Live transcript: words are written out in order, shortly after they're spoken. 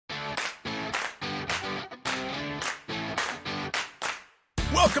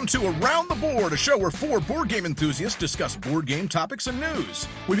Welcome to Around the Board, a show where four board game enthusiasts discuss board game topics and news.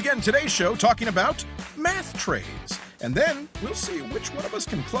 We begin today's show talking about math trades, and then we'll see which one of us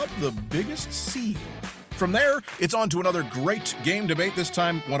can club the biggest seal. From there, it's on to another great game debate, this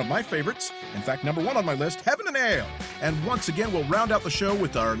time one of my favorites. In fact, number one on my list, Heaven and Ale. And once again, we'll round out the show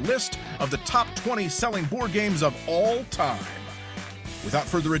with our list of the top 20 selling board games of all time. Without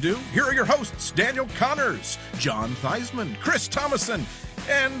further ado, here are your hosts, Daniel Connors, John Theismann, Chris Thomason,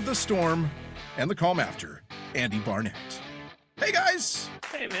 and the storm and the calm after, Andy Barnett. Hey, guys.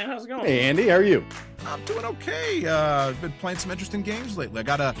 Hey, man, how's it going? Hey, Andy, how are you? I'm doing okay. I've been playing some interesting games lately. I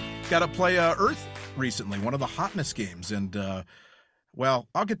gotta play Earth recently, one of the hotness games, and well,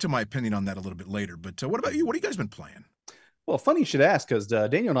 I'll get to my opinion on that a little bit later. But what about you? What have you guys been playing? Well, funny you should ask, because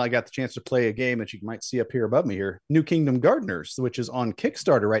Daniel and I got the chance to play a game that you might see up here above me here, New Kingdom Gardeners, which is on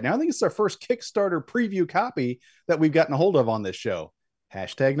Kickstarter right now. I think it's our first Kickstarter preview copy that we've gotten a hold of on this show.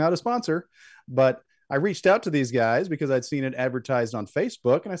 Hashtag not a sponsor, but I reached out to these guys because I'd seen it advertised on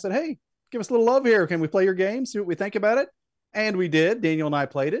Facebook, and I said, hey, give us a little love here. Can we play your game? See what we think about it? And we did. Daniel and I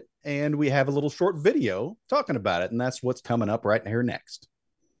played it, and we have a little short video talking about it, and that's what's coming up right here next.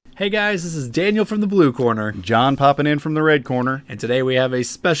 Hey guys, this is Daniel from the blue corner. John popping in from the red corner. And today we have a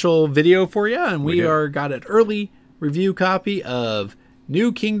special video for you, and we got an early review copy of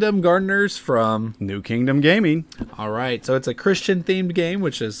New Kingdom Gardeners from New Kingdom Gaming. All right, so it's a Christian-themed game,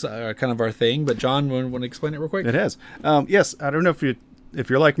 which is kind of our thing, but John, want to explain it real quick? It has. Yes, I don't know if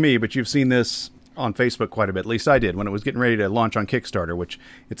you're like me, but you've seen this on Facebook quite a bit. At least I did when it was getting ready to launch on Kickstarter, which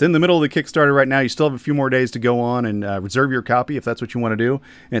it's in the middle of the Kickstarter right now. You still have a few more days to go on and reserve your copy if that's what you want to do.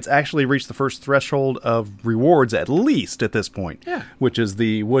 And it's actually reached the first threshold of rewards, at least at this point, which is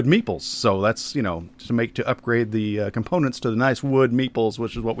the wood meeples. So that's, to upgrade the components to the nice wood meeples,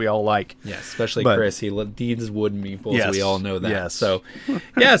 which is what we all like. Yes, especially Chris. He needs wood meeples. Yes, we all know that. Yes. So,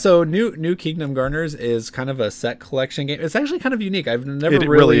 so New Kingdom Gardeners is kind of a set collection game. It's actually kind of unique. I've never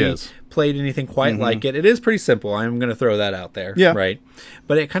really played anything quite like it. It is pretty simple. I'm going to throw that out there. Yeah. Right.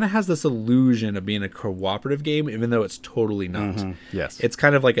 But it kind of has this illusion of being a cooperative game, even though it's totally not. Yes. It's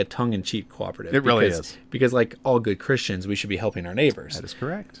kind of like a tongue-in-cheek cooperative. It really is. Because like all good Christians, we should be helping our neighbors. That is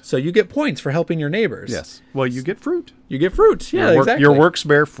correct. So you get points for helping your neighbors. Yes. Well, you get fruit. You get fruit. Yeah, exactly. Your works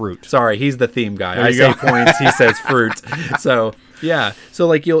bear fruit. Sorry, he's the theme guy. I say points, he says fruit. So, yeah. So,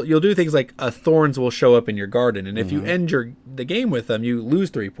 like, you'll do things like thorns will show up in your garden, and if you end the game with them, you lose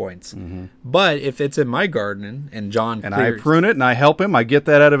 3 points. But if it's in my garden and John I prune it and I help him, I get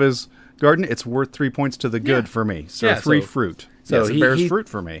that out of his garden, it's worth 3 points to the good for me. So 3 fruit. So it bears fruit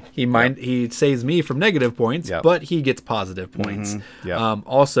for me. He saves me from negative points, but he gets positive points.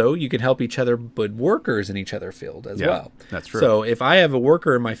 Also, you can help each other put workers in each other's field as well. That's true. So if I have a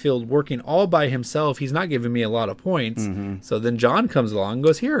worker in my field working all by himself, he's not giving me a lot of points. So then John comes along and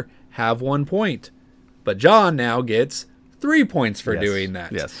goes, here, have 1 point. But John now gets 3 points for doing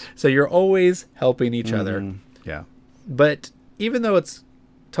that. Yes. So you're always helping each other. Yeah. But even though it's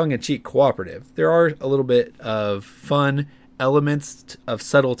tongue-in-cheek cooperative, there are a little bit of fun elements of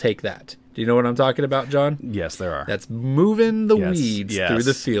subtle take that. Do you know what I'm talking about, John? Yes, there are. That's moving the weeds through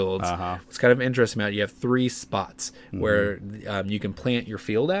the fields. It's kind of interesting about you have 3 spots where you can plant your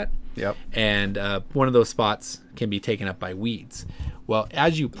field at. Yep. And one of those spots can be taken up by weeds. Well,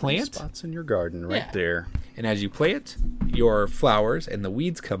 as you plant... spots in your garden there. And as you plant your flowers and the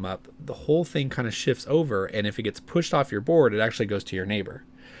weeds come up, the whole thing kind of shifts over. And if it gets pushed off your board, it actually goes to your neighbor.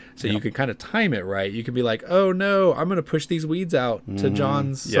 So you can kind of time it right. You can be like, oh, no, I'm going to push these weeds out to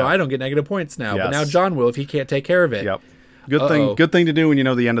John's so I don't get negative points now. But now John will if he can't take care of it. Yep. Good thing to do when you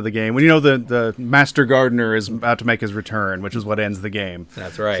know the end of the game. When you know the master gardener is about to make his return, which is what ends the game.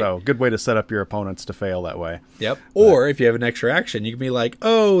 That's right. So good way to set up your opponents to fail that way. Yep. Or if you have an extra action, you can be like,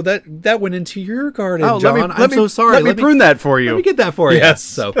 oh, that went into your garden, John. I'm so sorry. Let me prune that for you. Let me get that for you. Yes.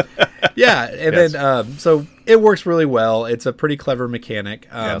 So, yeah. And then, so it works really well. It's a pretty clever mechanic.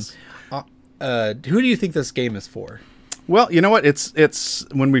 Yes. Who do you think this game is for? Well, you know what? It's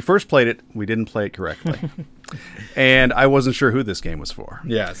when we first played it, we didn't play it correctly. And I wasn't sure who this game was for.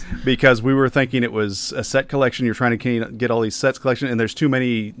 Yes. Because we were thinking it was a set collection. You're trying to get all these sets collection, and there's too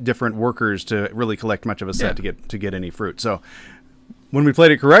many different workers to really collect much of a set to get any fruit. So when we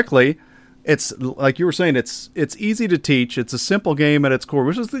played it correctly, it's like you were saying, it's easy to teach. It's a simple game at its core,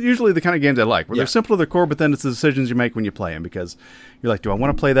 which is usually the kind of games I like, where they're simple to their core, but then it's the decisions you make when you play them, because you're like, do I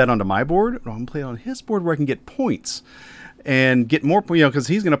want to play that onto my board, or do I want to play it on his board where I can get points and get more, because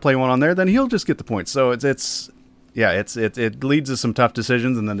he's going to play one on there, then he'll just get the points. So it leads to some tough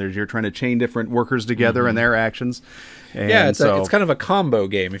decisions, and then you're trying to chain different workers together and their actions. And it's kind of a combo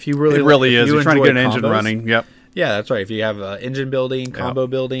game. If you really, it really is. You're trying to get an engine running. Yep. Yeah, that's right. If you have engine building, combo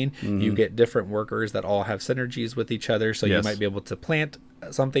building, you get different workers that all have synergies with each other. So you might be able to plant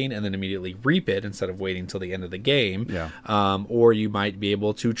something and then immediately reap it instead of waiting till the end of the game. Or you might be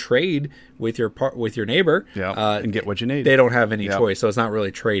able to trade with your neighbor and get what you need. They don't have any choice, so it's not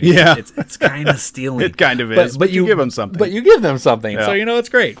really trading. It's kind of stealing. It kind of is, but you give them something. But you give them something, so it's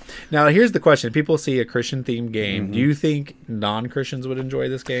great. Now here's the question: people see a Christian themed game. Do you think non-Christians would enjoy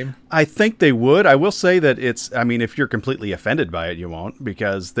this game? I think they would. I will say that if you're completely offended by it, you won't,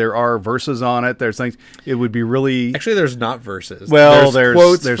 because there are verses on it. There's things. It would be really actually. There's not verses. Well, there's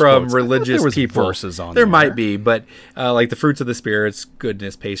quotes from religious people. Verses on there might be, but like the fruits of the spirits,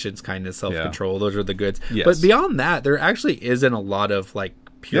 goodness, patience, kindness, self-control. Those are the goods. Yes. But beyond that, there actually isn't a lot of like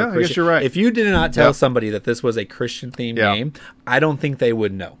pure Christian. I guess you're right. If you did not tell somebody that this was a Christian themed game, I don't think they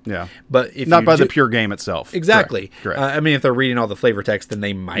would know. But if not by the pure game itself. Exactly. Correct. I mean, if they're reading all the flavor text, then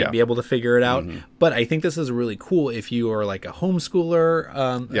they might be able to figure it out. But I think this is really cool if you are like a homeschooler,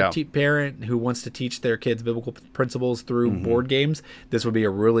 a parent who wants to teach their kids biblical principles through board games. This would be a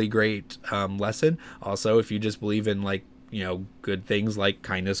really great lesson. Also, if you just believe in like, good things like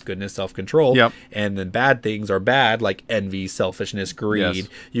kindness, goodness, self-control, and then bad things are bad, like envy, selfishness, greed.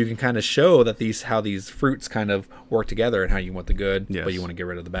 You can kind of show that how these fruits kind of work together and how you want the good, but you want to get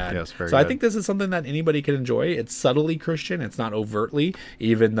rid of the bad. So I think this is something that anybody can enjoy. It's subtly Christian. It's not overtly,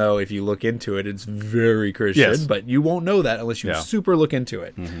 even though if you look into it, it's very Christian, but you won't know that unless you super look into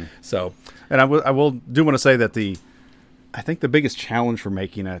it. So, and I will want to say that I think the biggest challenge for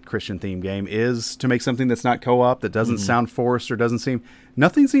making a Christian themed game is to make something that's not co-op, that doesn't sound forced or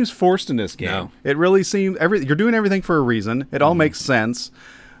nothing seems forced in this game. No. It really seems you're doing everything for a reason. It all makes sense.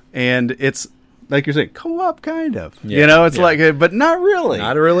 And it's like you're saying, co-op kind of, it's like, but not really.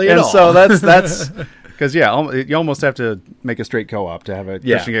 Not really at all. And so that's because you almost have to make a straight co-op to have a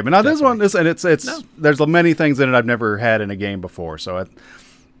Christian game. But now this one, there's many things in it I've never had in a game before. So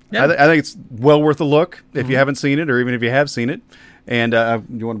I think it's well worth a look if you haven't seen it, or even if you have seen it. And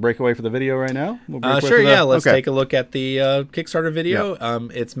you want to break away for the video right now? Sure, let's take a look at the Kickstarter video.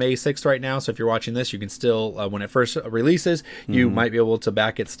 It's May 6th right now, so if you're watching this, you can still, when it first releases, you might be able to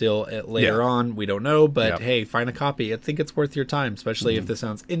back it still later on. We don't know, but hey, find a copy. I think it's worth your time, especially if this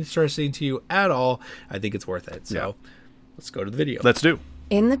sounds interesting to you at all. I think it's worth it. So let's go to the video. Let's do.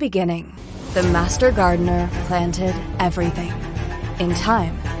 In the beginning, the master gardener planted everything. In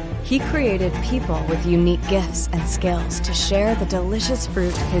time, he created people with unique gifts and skills to share the delicious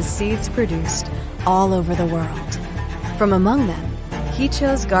fruit his seeds produced all over the world. From among them, he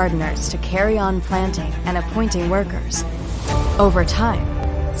chose gardeners to carry on planting and appointing workers. Over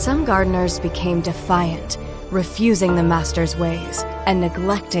time, some gardeners became defiant, refusing the master's ways and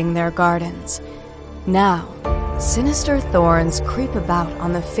neglecting their gardens. Now, sinister thorns creep about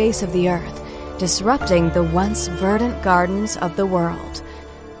on the face of the earth, disrupting the once verdant gardens of the world.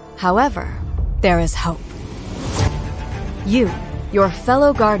 However, there is hope. You, your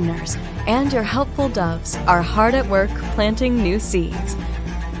fellow gardeners, and your helpful doves are hard at work planting new seeds,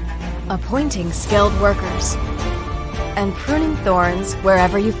 appointing skilled workers, and pruning thorns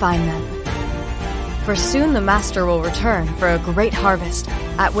wherever you find them. For soon the master will return for a great harvest,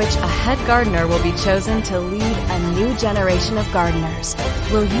 at which a head gardener will be chosen to lead a new generation of gardeners.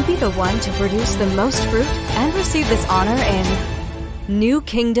 Will you be the one to produce the most fruit and receive this honor in New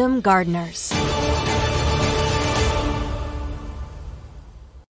Kingdom Gardeners?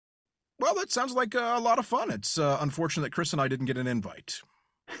 Well, that sounds like a lot of fun. It's unfortunate that Chris and I didn't get an invite.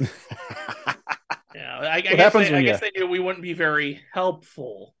 I guess they knew we wouldn't be very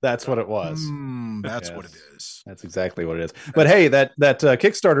helpful. That's what it was. That's what it is. That's exactly what it is. But hey, that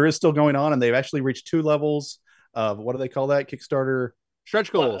Kickstarter is still going on, and they've actually reached 2 levels of, what do they call that? Kickstarter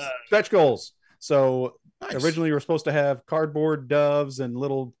Stretch goals. Stretch goals. So Nice. originally you were supposed to have cardboard doves and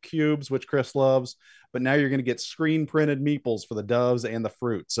little cubes, which Chris loves, but now you're going to get screen printed meeples for the doves and the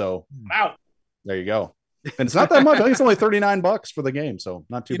fruit. So wow, there you go. And it's not that much. I think it's only $39 for the game, so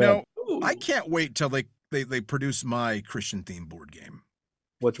not too bad. I can't wait till they produce my Christian themed board game.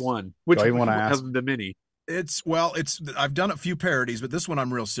 Which one? Which one I ask? The mini. I've done a few parodies, but this one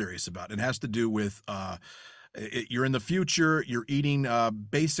I'm real serious about. It has to do with you're in the future, you're eating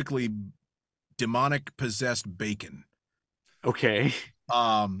basically demonic possessed bacon. Okay.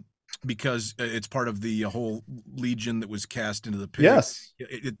 Because it's part of the whole legion that was cast into the pit. Yes.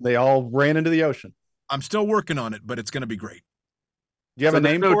 They all ran into the ocean. I'm still working on it, but it's going to be great. Do you have a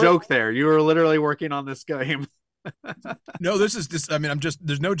name? No for joke there. You were literally working on this game. No, I mean,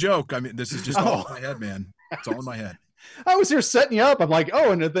 there's no joke. I mean, this is just all in my head, man. It's all in my head. I was here setting you up. I'm like,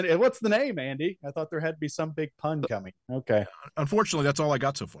 and then what's the name, Andy? I thought there had to be some big pun coming. Okay. Unfortunately, that's all I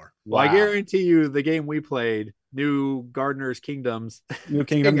got so far. Well, I guarantee you the game we played, New Gardener's Kingdoms. New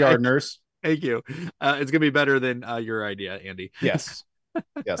Kingdom Gardeners. Thank you. It's gonna be better than your idea, Andy. Yes.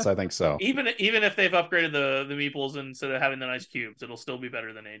 Yes, I think so. Even if they've upgraded the meeples instead of having the nice cubes, it'll still be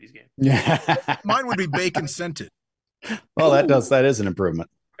better than Andy's game. Yeah. Mine would be bacon scented. Well, that is an improvement.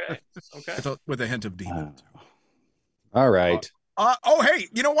 Okay. With a hint of demon. All right. Hey,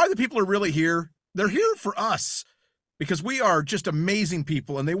 you know why the people are really here? They're here for us because we are just amazing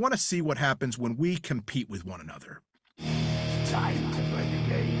people, and they want to see what happens when we compete with one another. Time to play the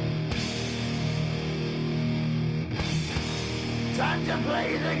game. Time to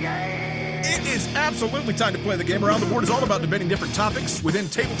play the game. It is absolutely time to play the game. Around the Board is all about debating different topics within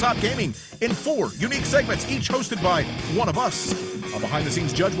tabletop gaming in 4 unique segments, each hosted by one of us. A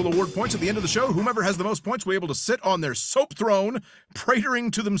behind-the-scenes judge will award points at the end of the show. Whomever has the most points will be able to sit on their soap throne,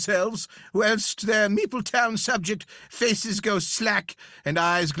 pratering to themselves, whilst their Meepletown subject faces go slack and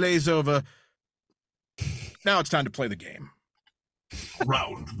eyes glaze over. Now it's time to play the game.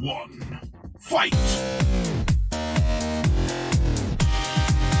 Round 1. Fight!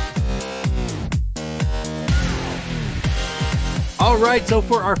 All right, so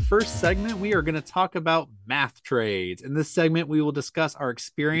for our first segment, we are going to talk about math trades. In this segment, we will discuss our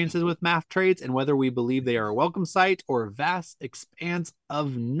experiences with math trades and whether we believe they are a welcome sight or a vast expanse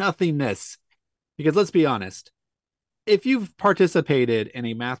of nothingness. Because let's be honest, if you've participated in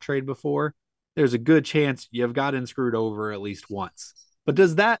a math trade before, there's a good chance you've gotten screwed over at least once. But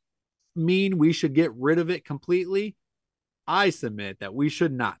does that mean we should get rid of it completely? I submit that we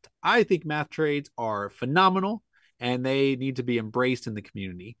should not. I think math trades are phenomenal, and they need to be embraced in the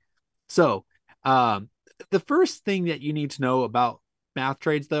community. So the first thing that you need to know about math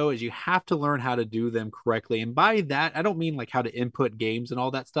trades, though, is you have to learn how to do them correctly. And by that, I don't mean like how to input games and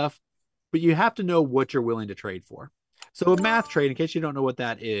all that stuff, but you have to know what you're willing to trade for. So a math trade, in case you don't know what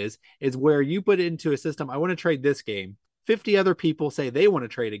that is where you put it into a system, I want to trade this game. 50 other people say they want to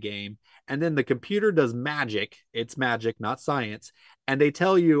trade a game, and then the computer does magic. It's magic, not science. And they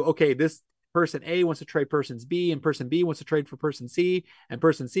tell you, okay, this person A wants to trade person B, and person B wants to trade for person C, and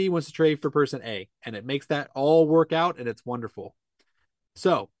person C wants to trade for person A. And it makes that all work out, and it's wonderful.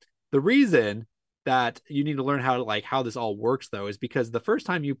 So the reason that you need to learn how this all works, though, is because the first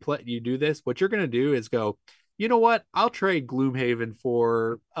time you do this, what you're going to do is go, you know what? I'll trade Gloomhaven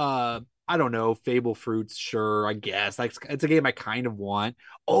for, I don't know, Fable Fruits. Sure, I guess. Like, it's a game I kind of want.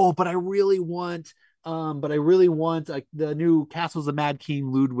 Oh, but I really want like the new Castles of Mad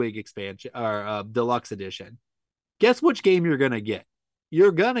King Ludwig expansion or deluxe edition. Guess which game you're gonna get?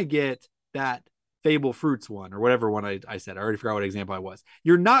 You're gonna get that Fable Fruits one or whatever one I said. I already forgot what example I was.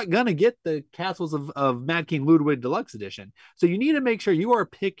 You're not gonna get the Castles of Mad King Ludwig deluxe edition. So you need to make sure you are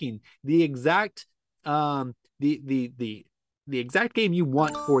picking the exact the exact game you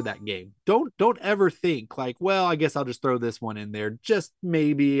want for that game. Don't ever think like, well, I guess I'll just throw this one in there. Just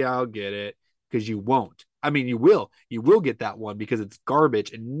maybe I'll get it. Because you won't. I mean, you will get that one because it's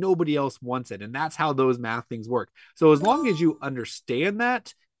garbage and nobody else wants it. And that's how those math things work. So as long as you understand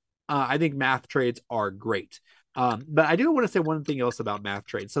that, I think math trades are great. But I do want to say one thing else about math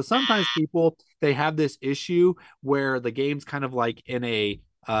trades. So sometimes people, they have this issue where the game's kind of like in a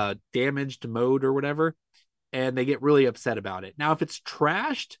damaged mode or whatever, and they get really upset about it. Now, if it's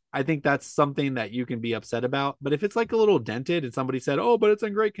trashed, I think that's something that you can be upset about. But if it's like a little dented and somebody said, oh, but it's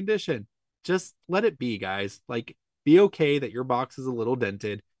in great condition, just let it be, guys. Like, be okay that your box is a little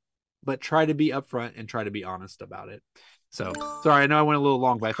dented, but try to be upfront and try to be honest about it. So, sorry, I know I went a little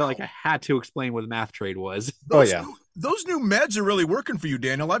long, but I felt like I had to explain what a math trade was. Those new meds are really working for you,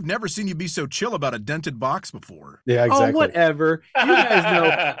 Daniel. I've never seen you be so chill about a dented box before. Yeah, exactly. Oh, whatever. You guys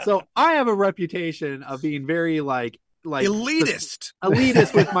know. So I have a reputation of being very like elitist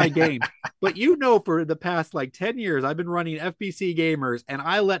with my game. But for the past 10 years, I've been running FBC Gamers, and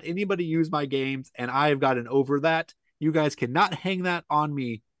I let anybody use my games, and I've gotten over that. You guys cannot hang that on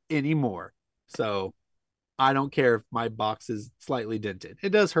me anymore. So I don't care if my box is slightly dented. It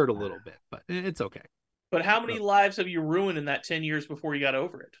does hurt a little bit, but it's okay. But how many lives have you ruined in that 10 years before you got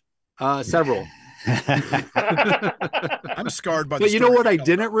over it? Several. I'm scarred by. But you know what I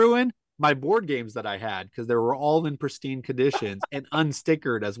didn't ruin? My board games that I had, because they were all in pristine conditions and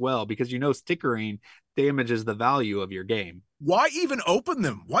unstickered as well, because stickering damages the value of your game. Why even open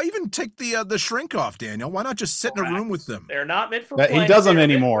them? Why even take the shrink off, Daniel? Why not just sit in a room with them? They're not meant for playing. He doesn't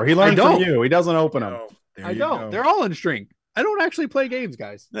anymore. He learned from you. He doesn't open them. I don't. Go. They're all in shrink. I don't actually play games,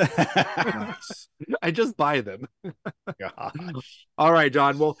 guys. I just buy them. All right,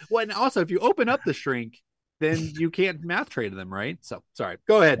 John. Well, and also, if you open up the shrink, then you can't math trade them, right? So, sorry.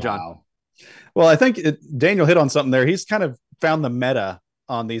 Go ahead, John. Wow. Well, I think Daniel hit on something there. He's kind of found the meta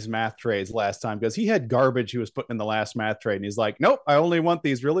on these math trades last time because he had garbage he was putting in the last math trade. And he's like, nope, I only want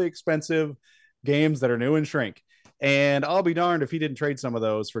these really expensive games that are new and shrink. And I'll be darned if he didn't trade some of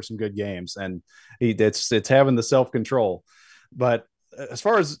those for some good games. And it's having the self-control. But as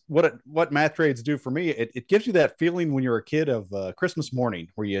far as what math trades do for me, it gives you that feeling when you're a kid of Christmas morning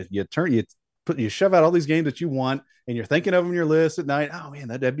where you shove out all these games that you want and you're thinking of them in your list at night. Oh man,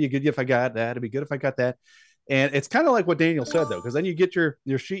 that'd be a good if I got that. It'd be good if I got that. And it's kind of like what Daniel said though, because then you get your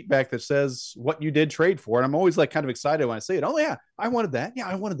sheet back that says what you did trade for. And I'm always like kind of excited when I see it. Oh yeah, I wanted that. Yeah,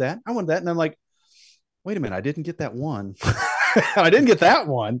 I wanted that. I wanted that. And I'm like, wait a minute, I didn't get that one. I didn't get that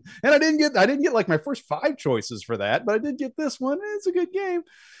one. And I didn't get like my first 5 choices for that, but I did get this one. It's a good game.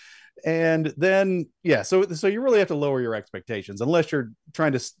 And then, yeah, so you really have to lower your expectations unless you're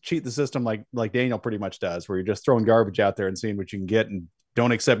trying to cheat the system like Daniel pretty much does, where you're just throwing garbage out there and seeing what you can get and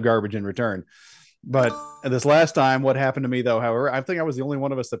don't accept garbage in return. But this last time, what happened to me though, however, I think I was the only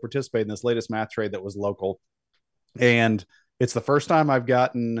one of us that participated in this latest math trade that was local. And it's the first time I've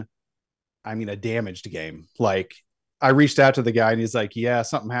gotten, a damaged game. Like I reached out to the guy and he's like, yeah,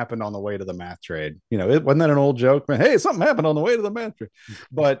 something happened on the way to the math trade. It wasn't that an old joke, man? Hey, something happened on the way to the math trade.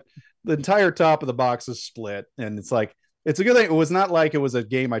 But the entire top of the box is split. And it's like, it's a good thing. It was not like it was a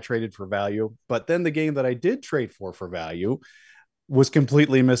game I traded for value, but then the game that I did trade for value was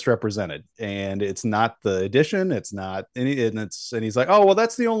completely misrepresented. And it's not the edition. It's not any, and he's like, oh, well,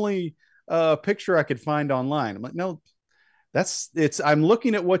 that's the only picture I could find online. I'm like, no, I'm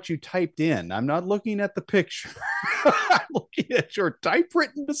looking at what you typed in. I'm not looking at the picture. I'm looking at your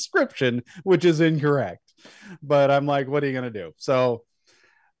typewritten description, which is incorrect. But I'm like, what are you going to do? So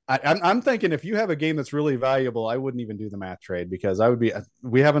I'm thinking if you have a game that's really valuable, I wouldn't even do the math trade because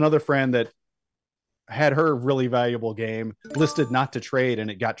we have another friend that had her really valuable game listed not to trade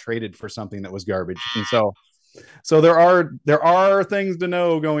and it got traded for something that was garbage. And so there are things to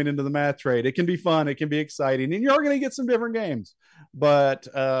know going into the math trade. It can be fun. It can be exciting. And you're going to get some different games. But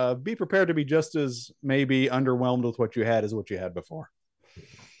be prepared to be just as maybe underwhelmed with what you had as what you had before.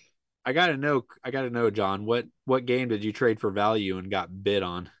 I gotta know, John, what game did you trade for value and got bid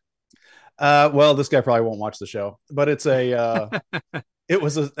on? Well, this guy probably won't watch the show. But it's it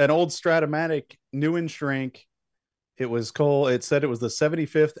was an old Stratomatic new and shrink. It said it was the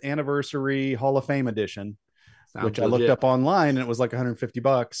 75th anniversary Hall of Fame edition. Sounds which legit. I looked up online and it was like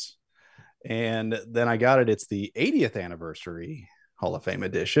 $150. And then I got it. It's the 80th anniversary Hall of Fame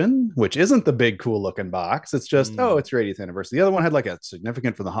edition, which isn't the big cool looking box. It's just, it's your 80th anniversary. The other one had like a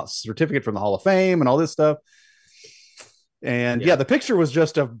certificate from the Hall of Fame and all this stuff. And yeah, the picture was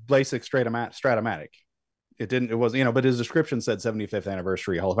just a basic Stratomatic. It wasn't, but his description said 75th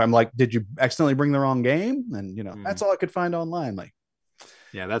anniversary Hall of Fame. I'm like, did you accidentally bring the wrong game? And that's all I could find online. Like,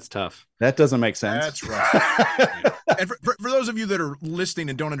 yeah, that's tough. That doesn't make sense. That's right. And for those of you that are listening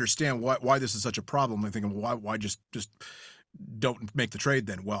and don't understand why this is such a problem, I'm thinking, why just don't make the trade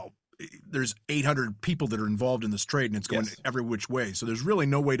then? Well, there's 800 people that are involved in this trade, and it's going every which way. So there's really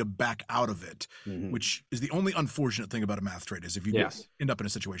no way to back out of it, which is the only unfortunate thing about a math trade is if you end up in a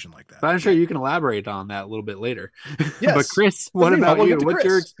situation like that. But I'm sure you can elaborate on that a little bit later. Yes. But Chris, what about you? What's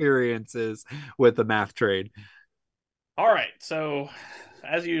your experiences with the math trade? All right, so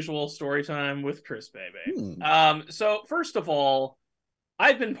as usual, story time with Chris, baby. So first of all,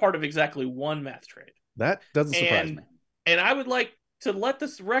 I've been part of exactly one math trade. That doesn't surprise me. And I would like to let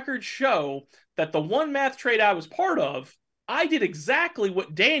this record show that the one math trade I was part of, I did exactly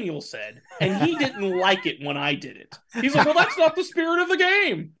what Daniel said, and he didn't like it when I did it. He's like, well, that's not the spirit of the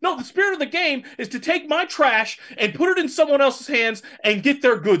game. No, the spirit of the game is to take my trash and put it in someone else's hands and get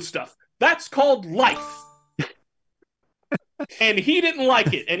their good stuff. That's called life. And he didn't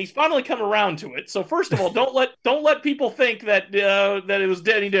like it, and he's finally come around to it. So first of all, don't let people think that it was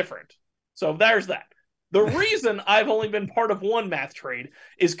any different. So there's that. The reason I've only been part of one math trade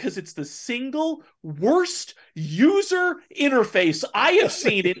is because it's the single worst user interface I have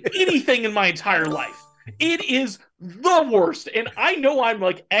seen in anything in my entire life. It is the worst. And I know I'm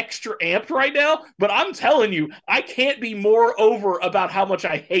like extra amped right now, but I'm telling you, I can't be more over about how much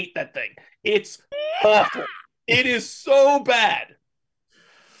I hate that thing. It's awful. It is so bad.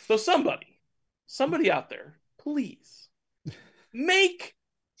 So somebody out there, please make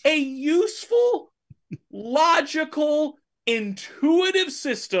a useful, logical, intuitive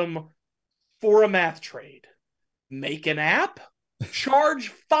system for a math trade. Make an app,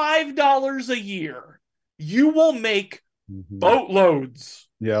 charge $5 a year. You will make boatloads.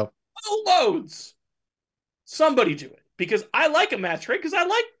 Yeah. Boatloads. Somebody do it. Because I like a math trade, because I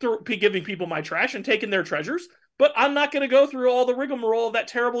like giving people my trash and taking their treasures, but I'm not going to go through all the rigmarole of that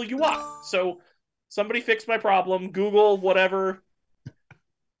terrible UI. So somebody fix my problem. Google, whatever.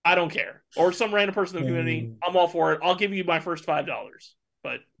 I don't care. Or some random person in the community, I'm all for it. I'll give you my first $5.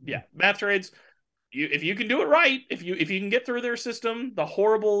 But yeah, math trades. If you can do it right, if you can get through their system, the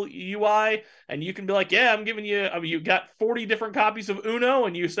horrible UI, and you can be like, yeah, I'm giving you. I mean, you got 40 different copies of Uno,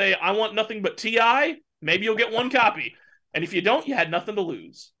 and you say I want nothing but TI. Maybe you'll get one copy, and if you don't, you had nothing to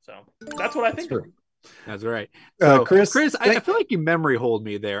lose. So that's what I think. That's right. So, Chris, I feel like you memory hold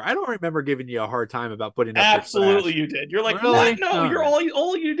me there. I don't remember giving you a hard time about putting up Absolutely, you did. You're like, really? what? No, you're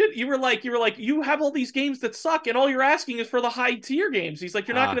all you did. You were like, you have all these games that suck, and all you're asking is for the high tier games. He's like,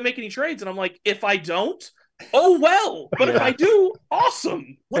 you're not going to make any trades, and I'm like, if I don't, oh well. But if I do,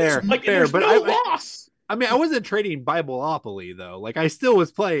 awesome. Fair, there's no loss. I mean, I wasn't trading Bibleopoly though. Like, I still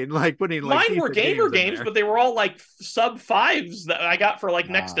was playing, like putting like mine were gamer games, but they were all like sub 5s that I got for like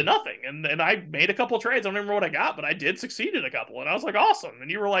next to nothing. And I made a couple trades. I don't remember what I got, but I did succeed in a couple, and I was like, awesome.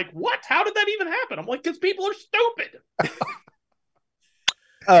 And you were like, what? How did that even happen? I'm like, because people are stupid.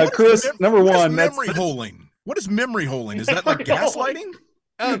 Chris, number one, memory holing. What is memory holing? Is that like gaslighting?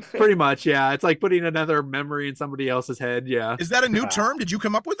 Pretty much, yeah. It's like putting another memory in somebody else's head. Yeah. Is that a new term? Did you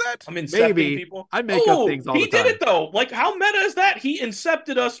come up with that? I'm incepting people. I make up things all the time. He did it though. Like, how meta is that? He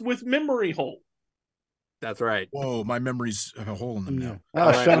incepted us with memory hole. That's right. Whoa, my memories have a hole in them now.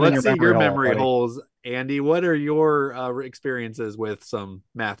 Right, let's see your memory holes, Andy. What are your experiences with some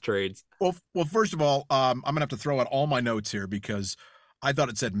math trades? Well, first of all, I'm gonna have to throw out all my notes here because I thought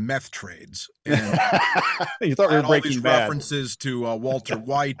it said meth trades. And you thought we were all Breaking these Bad. references to Walter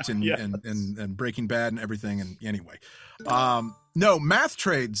White and, Yes. and Breaking Bad and everything. And anyway, no, math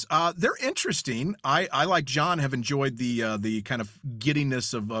trades. They're interesting. I like John have enjoyed the kind of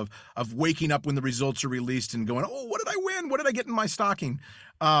giddiness of waking up when the results are released and going, oh, what did I win? What did I get in my stocking?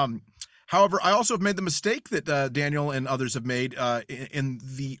 However, I also have made the mistake that Daniel and others have made in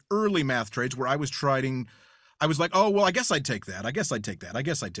the early math trades where I was like, oh, well, I guess I'd take that. I guess I'd take that. I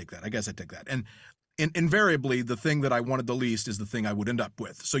guess I'd take that. I guess I'd take that. And invariably, the thing that I wanted the least is the thing I would end up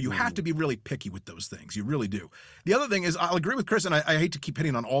with. So you have to be really picky with those things. You really do. The other thing is, I'll agree with Chris, and I hate to keep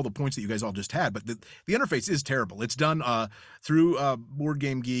hitting on all the points that you guys all just had, but the interface is terrible. It's done through Board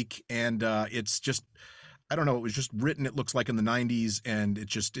Game Geek, and it's just, I don't know, it was just written, it looks like in the 90s, and it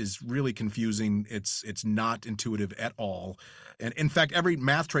just is really confusing. It's not intuitive at all. And in fact, every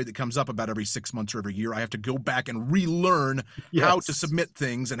math trade that comes up about every 6 months or every year, I have to go back and relearn how to submit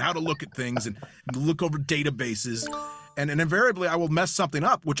things and how to look at things and look over databases. And invariably, I will mess something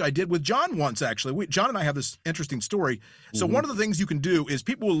up, which I did with John once, actually. John and I have this interesting story. So one of the things you can do is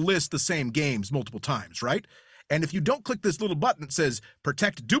people will list the same games multiple times, right? And if you don't click this little button that says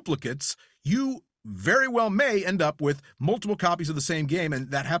protect duplicates, you very well may end up with multiple copies of the same game.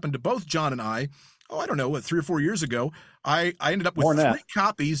 And that happened to both John and I. Oh, I don't know, 3 or 4 years ago, I ended up with 3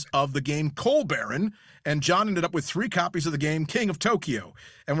 copies of the game Coal Baron, and John ended up with 3 copies of the game King of Tokyo.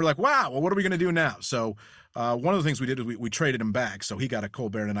 And we're like, wow, well, what are we going to do now? So one of the things we did is we traded him back. So he got a Coal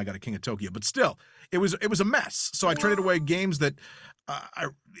Baron and I got a King of Tokyo. But still, it was a mess. So I traded away games that I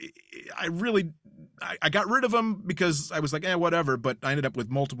got rid of them because I was like, whatever. But I ended up with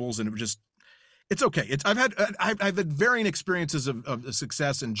multiples, and it was just, it's okay. I've had varying experiences of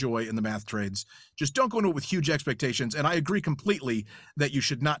success and joy in the math trades. Just don't go into it with huge expectations. And I agree completely that you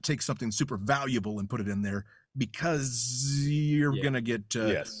should not take something super valuable and put it in there because you're going to get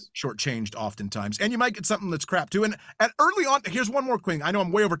shortchanged oftentimes. And you might get something that's crap too. And early on, here's one more thing. I know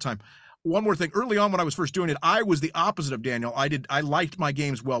I'm way over time. One more thing. Early on when I was first doing it, I was the opposite of Daniel. I liked my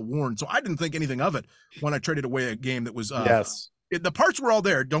games well worn. So I didn't think anything of it when I traded away a game that was the parts were all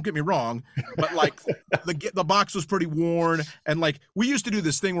there, don't get me wrong, but like the box was pretty worn, and like we used to do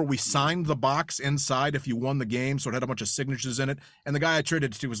this thing where we signed the box inside if you won the game, so it had a bunch of signatures in it, and the guy I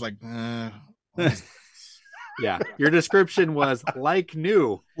traded to was like, yeah, your description was like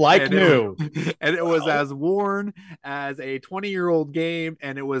new. And it was as worn as a 20-year-old game,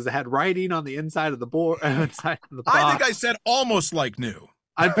 and it had writing on the inside of the board. Inside of the box. I think I said almost like new.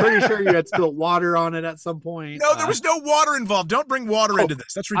 I'm pretty sure you had spilled water on it at some point. No, there was no water involved. Don't bring water into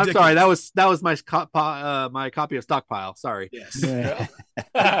this. That's ridiculous. I'm sorry. That was my copy of Stockpile. Sorry. Yes.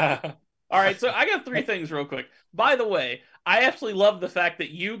 All right. So I got 3 things real quick. By the way, I absolutely love the fact that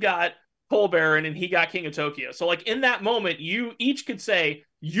you got Coal Baron and he got King of Tokyo. So like in that moment, you each could say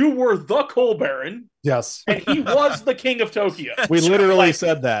you were the Coal Baron. Yes. And he was the King of Tokyo. We literally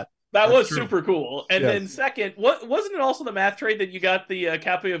said that. That was super cool. And then second, wasn't it also the math trade that you got the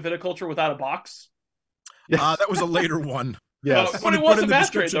copy of Viticulture without a box? That was a later one. Yes. But it was a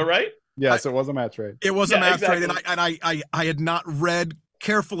math trade though, right? Yes, it was a math trade. It was a math trade, and I had not read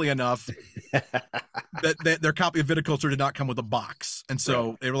carefully enough that their copy of Viticulture did not come with a box. And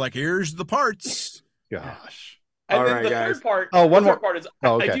so they were like, here's the parts. Gosh. And All then right, the guys. third part. Oh, one the third more. part is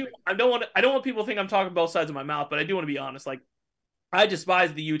Oh, I okay. don't want people to think I'm talking both sides of my mouth, but I do want to be honest. Like, I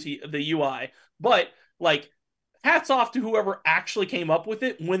despise the UI, but like, hats off to whoever actually came up with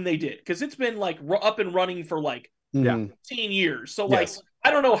it when they did, because it's been like up and running for like Mhm. 15 years. So Yes. like,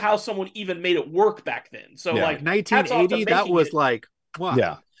 I don't know how someone even made it work back then. So Yeah. like, hats off to 1980, that making was it. like, what?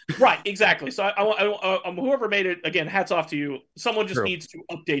 Yeah. Right, exactly. So whoever made it, again, hats off to you. Someone just True. needs to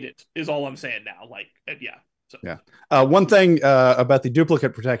update it, is all I'm saying now. Like, yeah. So. Yeah. One thing about the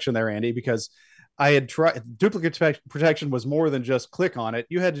duplicate protection there, Andy, because I had tried duplicate protection was more than just click on it.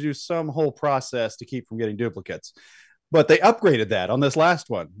 You had to do some whole process to keep from getting duplicates. But they upgraded that on this last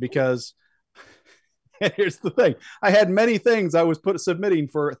one because and here's the thing. I had many things I was submitting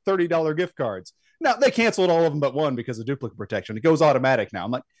for $30 gift cards. Now they canceled all of them but one because of duplicate protection. It goes automatic now.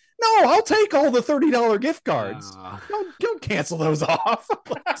 I'm like, no, I'll take all the $30 gift cards. Don't cancel those off.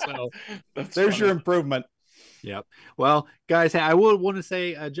 So there's your improvement. Yep. Well, guys, I would want to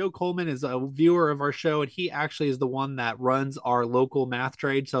say Joe Coleman is a viewer of our show, and he actually is the one that runs our local math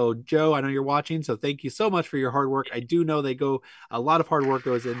trade. So, Joe, I know you're watching, so thank you so much for your hard work. I do know a lot of hard work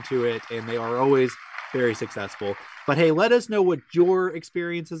goes into it, and they are always very successful. But hey, let us know what your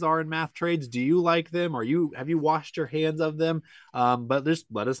experiences are in math trades. Do you like them? Have you washed your hands of them? But just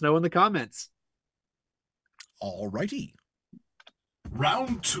let us know in the comments. All righty.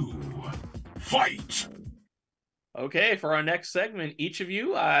 Round 2. Fight! Okay, for our next segment, each of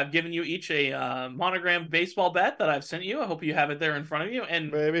you, I've given you each a monogrammed baseball bat that I've sent you. I hope you have it there in front of you.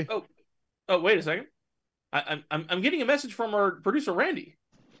 And Baby. Oh, wait a second. I'm getting a message from our producer Randy.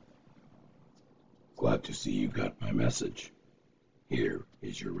 Glad to see you got my message. Here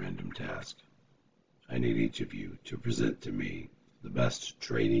is your random task. I need each of you to present to me the best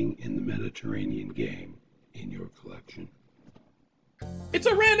trading in the Mediterranean game in your collection. It's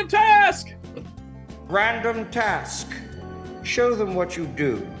a random task! Random task. Show them what you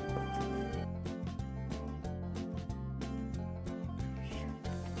do.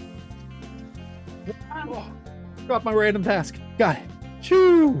 Drop my random task. Got it.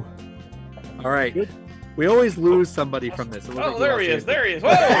 Choo! All right. We always lose somebody from this. Oh, there he is. There he is. Whoa!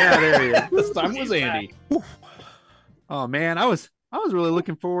 Yeah, there he is. This time was Andy. Oh man, I was really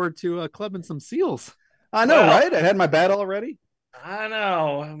looking forward to clubbing some seals. I know, right? I had my bat already. I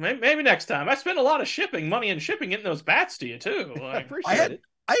know. Maybe next time. I spent a lot of money in shipping, getting those bats to you too. I appreciate it.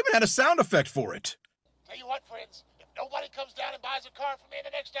 I even had a sound effect for it. Tell you what, friends, if nobody comes down and buys a car from me in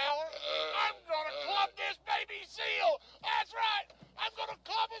the next hour, I'm gonna club this baby seal. That's right. I'm gonna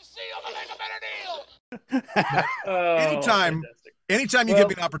club a seal to make a better deal. Anytime you give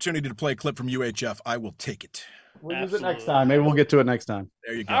me an opportunity to play a clip from UHF, I will take it. We'll use it next time. Maybe we'll get to it next time.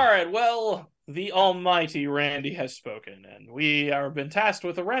 There you go. All right. Well, the almighty Randy has spoken, and we are been tasked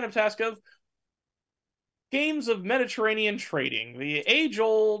with a random task of games of Mediterranean trading, the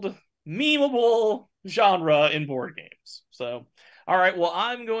age-old, memeable genre in board games. So, all right. Well,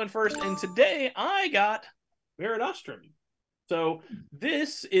 I'm going first, and today I got Veridostrum. So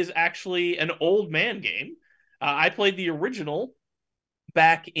this is actually an old man game. I played the original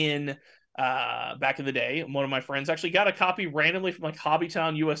back in the day. One of my friends actually got a copy randomly from like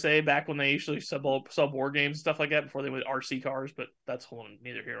Hobbytown USA back when they usually sell board games and stuff like that before they went RC cars, but that's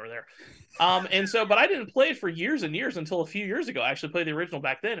neither here nor there. But I didn't play it for years and years until a few years ago. I actually played the original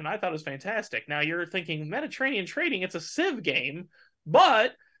back then, and I thought it was fantastic. Now you're thinking Mediterranean trading, it's a Civ game,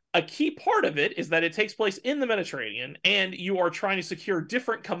 but a key part of it is that it takes place in the Mediterranean, and you are trying to secure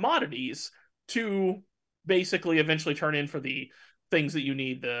different commodities to basically eventually turn in for the things that you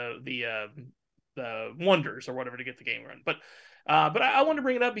need, the wonders or whatever to get the game run. But I wanted to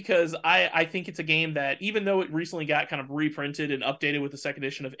bring it up because I think it's a game that, even though it recently got kind of reprinted and updated with the second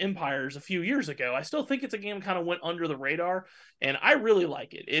edition of Empires a few years ago, I still think it's a game that kind of went under the radar, and I really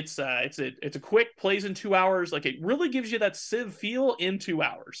like it. It's a quick, plays in 2 hours. Like, it really gives you that Civ feel in 2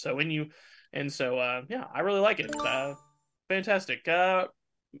 hours. So I really like it. Fantastic.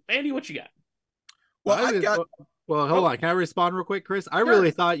 Andy, what you got? Well, hold on. Can I respond real quick, Chris? I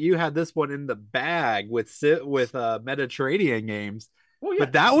really thought you had this one in the bag with Mediterranean games. Well, yeah.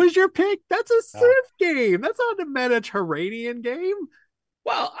 But that was your pick? That's a Civ game. That's not a Mediterranean game.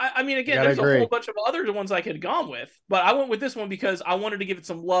 Well, I mean, again, there's a whole bunch of other ones I could have gone with, but I went with this one because I wanted to give it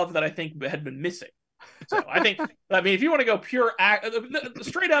some love that I think had been missing. So I mean, if you want to go pure,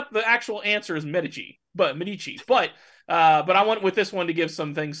 straight up, the actual answer is Medici. But I went with this one to give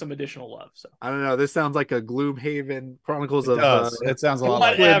some things some additional love. So I don't know. This sounds like a Gloomhaven Chronicles of. It sounds a lot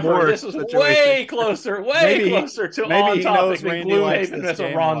like whatever. This is way closer to on topic than Gloomhaven as a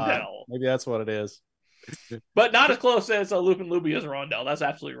Rondell. Maybe that's what it is. But not as close as Lupin Lubia's Rondell. That's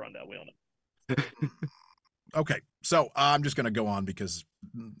absolutely Rondell. We own it. Okay, so I'm just going to go on because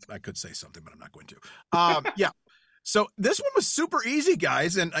I could say something, but I'm not going to. Yeah. So this one was super easy,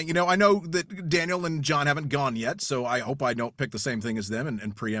 guys. And, I know that Daniel and John haven't gone yet, so I hope I don't pick the same thing as them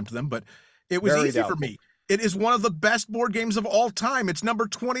and preempt them. But it was Very easy for me. It is one of the best board games of all time. It's number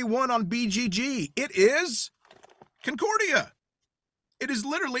 21 on BGG. It is Concordia. It is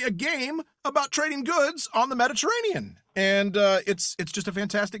literally a game about trading goods on the Mediterranean. And it's just a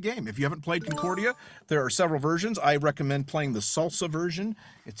fantastic game. If you haven't played Concordia, there are several versions. I recommend playing the Salsa version.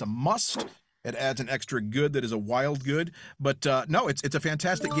 It's a must. It adds an extra good that is a wild good. But no, it's a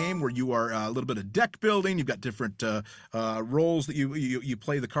fantastic game where you are a little bit of deck building. You've got different roles that you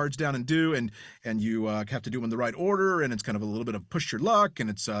play the cards down and do, and you have to do them in the right order. And it's kind of a little bit of push your luck, and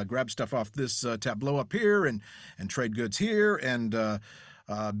it's grab stuff off this tableau up here and trade goods here and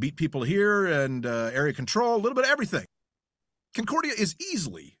beat people here and area control, a little bit of everything. Concordia is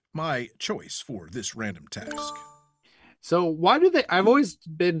easily my choice for this random task. So why do they? I've always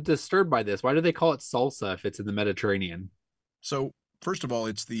been disturbed by this. Why do they call it salsa if it's in the Mediterranean? So first of all,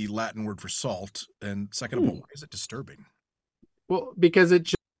 it's the Latin word for salt, and second of all, why is it disturbing? Well, because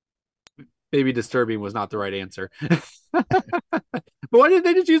maybe disturbing was not the right answer. But why did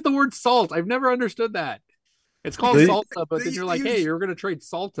they just use the word salt? I've never understood that. It's called salsa, but then you're like, hey, you're going to trade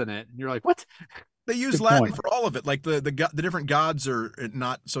salt in it, and you're like, what? They use Latin for all of it. Like the different gods are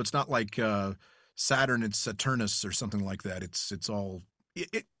not. So it's not like Saturn, it's Saturnus or something like that. It's all.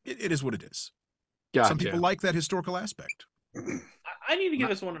 It is what it is. Gotcha. Some people like that historical aspect. I need to give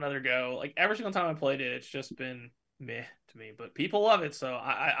this one another go. Like every single time I played it, it's just been meh to me. But people love it, so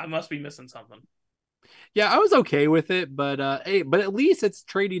I must be missing something. Yeah, I was okay with it, but hey, but at least it's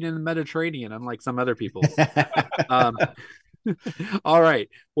trading in the Mediterranean, unlike some other people. All right.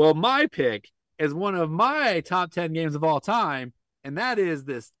 Well, my pick is one of my top 10 games of all time, and that is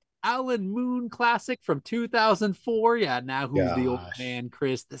this Alan Moon classic from 2004. Yeah, now who's the old man,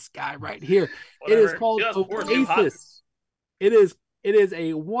 Chris? This guy right here. Whatever. It is called Oasis. It is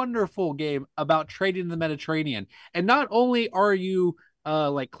a wonderful game about trading in the Mediterranean. And not only are you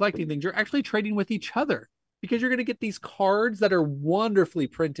like collecting things, you're actually trading with each other, because you're going to get these cards that are wonderfully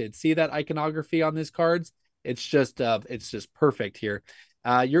printed. See that iconography on these cards? It's just perfect here.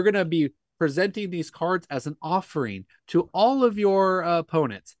 You're going to be presenting these cards as an offering to all of your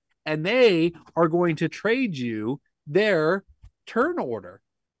opponents, and they are going to trade you their turn order.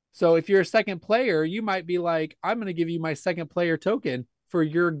 So if you're a second player, you might be like, I'm going to give you my second player token for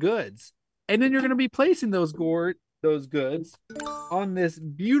your goods. And then you're going to be placing those goods on this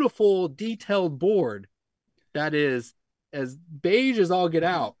beautiful detailed board that is as beige as all get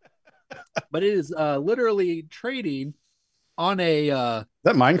out. But it is literally trading on a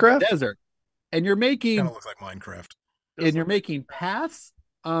that Minecraft desert. And you're making kind of looks like Minecraft. And you're making paths,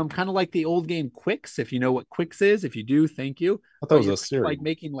 kind of like the old game Quicks. If you know what Quicks is, if you do, thank you. I thought it was a series. Like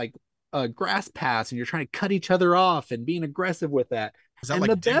making like grass paths, and you're trying to cut each other off and being aggressive with that. Is that and like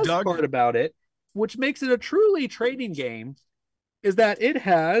the Dig best Dug? part about it, which makes it a truly trading game, is that it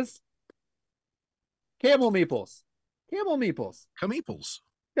has camel meeples. Camel meeples. Cameeples.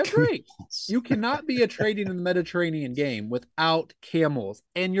 That's right. You cannot be a trading in the Mediterranean game without camels.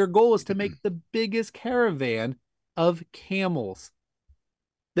 And your goal is to make the biggest caravan of camels.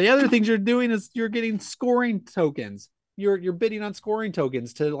 The other things you're doing is you're getting scoring tokens. You're bidding on scoring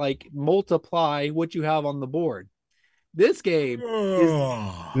tokens to like multiply what you have on the board. This game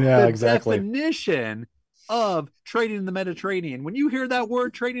is definition of trading in the Mediterranean. When you hear that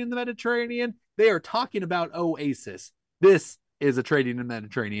word trading in the Mediterranean, they are talking about Oasis. This is a trading in the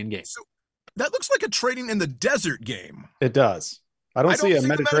Mediterranean game. So that looks like a trading in the desert game. It does. I don't see a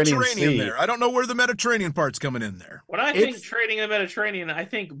Mediterranean sea there. I don't know where the Mediterranean part's coming in there. When I think trading in the Mediterranean, I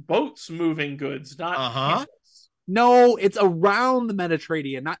think boats moving goods, not camels. No, it's around the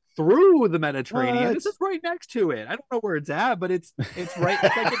Mediterranean, not through the Mediterranean. What? This is right next to it. I don't know where it's at, but it's right.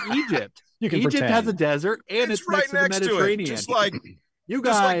 It's like in Egypt. Egypt pretend. Has a desert, and it's right next to the Mediterranean. Just like you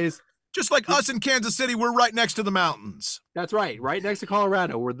guys. Just like us in Kansas City, we're right next to the mountains. That's right. Right next to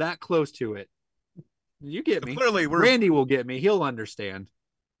Colorado. We're that close to it. You get me. Clearly, Randy will get me. He'll understand.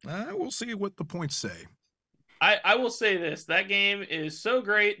 We'll see what the points say. I will say this. That game is so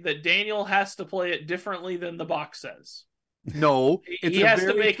great that Daniel has to play it differently than the box says. No. He has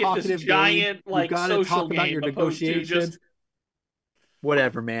to make it this giant social talk about game your negotiations.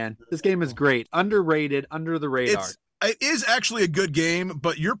 Whatever, man. This game is great. Underrated, under the radar. It is actually a good game,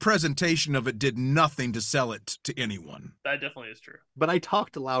 but your presentation of it did nothing to sell it to anyone. That definitely is true. But I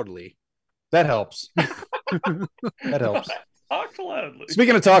talked loudly. That helps. That helps. Talk loudly.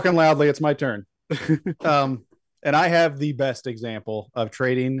 Speaking of talking loudly, it's my turn. And I have the best example of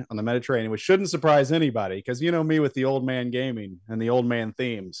trading on the Mediterranean, which shouldn't surprise anybody because you know me with the old man gaming and the old man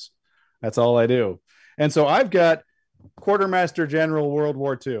themes. That's all I do. And so I've got Quartermaster General World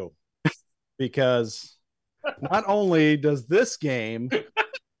War II because not only does this game,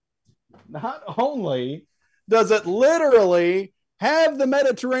 not only does it literally have the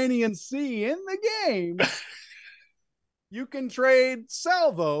Mediterranean Sea in the game, you can trade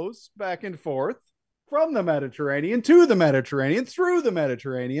salvos back and forth from the Mediterranean to the Mediterranean, through the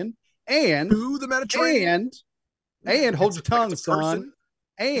Mediterranean, and to the Mediterranean, and hold your tongue, son.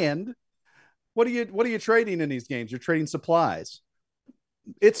 And what are you trading in these games? You're trading supplies.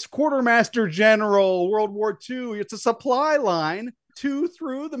 It's Quartermaster General World War II. It's a supply line to,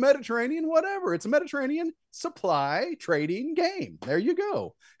 through the Mediterranean, whatever. It's a Mediterranean supply trading game. There you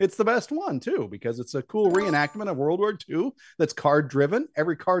go. It's the best one too, because it's a cool reenactment of World War II that's card driven.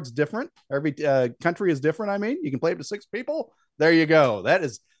 Every card's different. Every country is different. I mean, you can play up to 6 people. There you go. That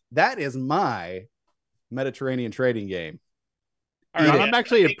is my Mediterranean trading game. All right, I'm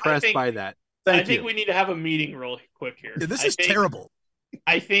actually impressed by that. I think we need to have a meeting real quick here. Yeah, this is terrible.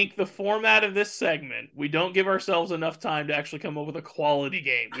 I think the format of this segment, we don't give ourselves enough time to actually come up with a quality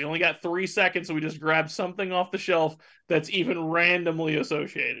game. We only got 3 seconds, so we just grab something off the shelf that's even randomly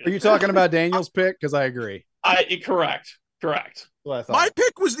associated. Are you talking about Daniel's pick? Because I agree. Correct. My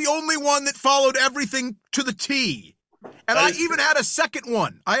pick was the only one that followed everything to the T. And I even had a second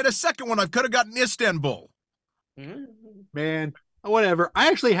one. I could have gotten Istanbul. Man, whatever. I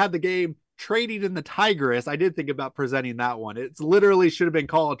actually had the game Trading in the Tigris. I did think about presenting that one. It's literally should have been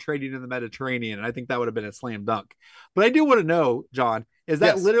called Trading in the Mediterranean, and I think that would have been a slam dunk. But I do want to know, John, is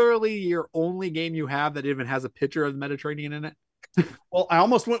that literally your only game you have that even has a picture of the Mediterranean in it? Well, I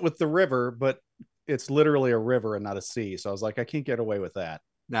almost went with the river, but it's literally a river and not a sea. So I was like, I can't get away with that.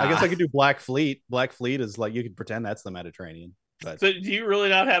 I guess I could do Black Fleet. Black Fleet is like, you could pretend that's the Mediterranean. But so do you really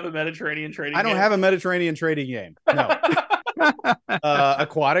not have a Mediterranean trading game? I don't have a Mediterranean trading game. No.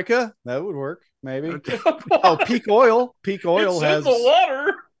 Aquatica, that would work maybe. Peak Oil has the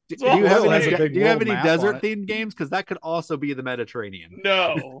water. Do you have any desert themed games? Because that could also be the Mediterranean.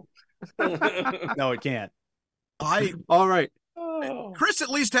 No. No, it can't. All right. Chris at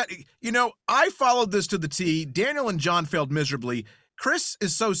least had, I followed this to the T. Daniel and John failed miserably. Chris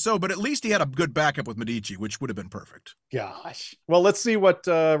is so, but at least he had a good backup with Medici, which would have been perfect. Gosh. Well, let's see what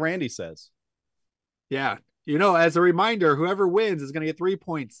Randy says. Yeah. As a reminder, whoever wins is going to get 3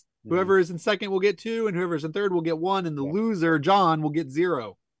 points. Whoever is in second will get 2, and whoever's in third will get 1, and the loser, John, will get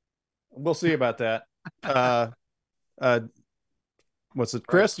 0. We'll see about that. What's it,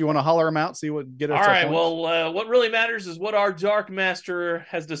 Chris? You want to holler him out? See what get us. All right. Well, what really matters is what our Dark Master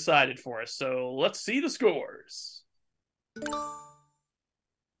has decided for us. So let's see the scores.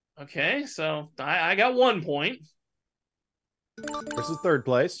 Okay, so I got 1 point. Chris is third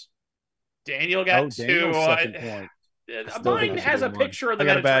place. Daniel got 2. Second point. Mine has a picture of the Mediterranean.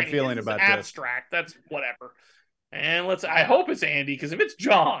 I got a bad feeling about this. Abstract. That's whatever. And I hope it's Andy, because if it's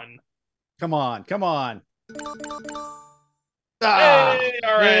John. Come on. Hey,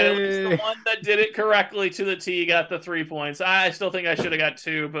 all right. At least the one that did it correctly to the T got the 3 points. I still think I should have got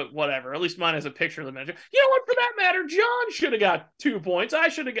 2, but whatever. At least mine has a picture of the Mediterranean. You know what? For that matter, John should have got 2 points.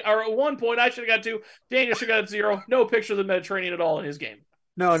 Or 1 point. I should have got 2. Daniel should have got 0. No picture of the Mediterranean at all in his game.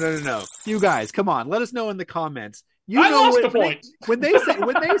 No. You guys, come on. Let us know in the comments. I lost the point. When they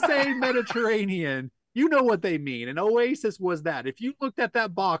say Mediterranean, you know what they mean. And Oasis was that. If you looked at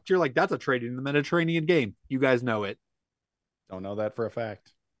that box, you're like, that's a Trading in the Mediterranean game. You guys know it. Don't know that for a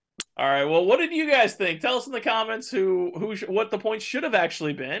fact. All right. Well, what did you guys think? Tell us in the comments what the points should have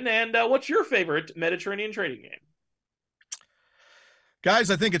actually been, and what's your favorite Mediterranean trading game?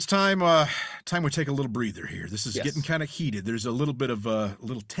 Guys, I think it's time we take a little breather here. This is getting kind of heated. There's a little bit of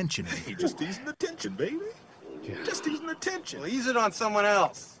little tension in here. Just easing the tension, baby. Yeah. Just easing the tension. Well, ease it on someone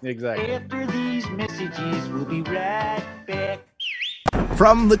else. Exactly. After these messages, we'll be right back.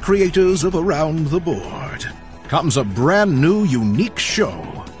 From the creators of Around the Board comes a brand new, unique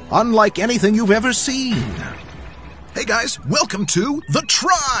show, unlike anything you've ever seen. Hey guys, welcome to The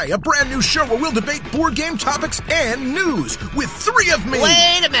Try, a brand new show where we'll debate board game topics and news with 3 of me.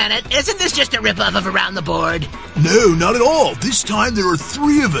 Wait a minute, isn't this just a ripoff of Around the Board? No, not at all. This time there are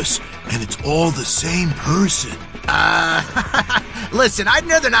 3 of us, and it's all the same person. Listen, I'd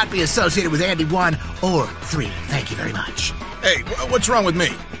rather not be associated with Andy 1 or 3. Thank you very much. Hey, what's wrong with me?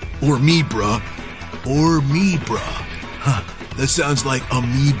 Or me, bruh. Or me, bruh. Huh, that sounds like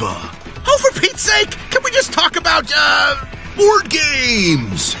amoeba. Oh, for Pete's sake, can we just talk about, board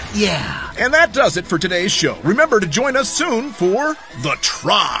games? Yeah. And that does it for today's show. Remember to join us soon for The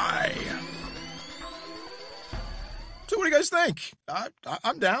Try. guys think?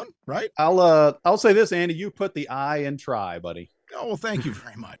 I'm down, right? I'll say this, Andy. You put the I in try, buddy. Oh, well, thank you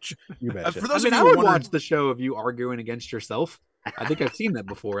very much. You bet. For those I of you I who would wondered- watch the show of you arguing against yourself. I think I've seen that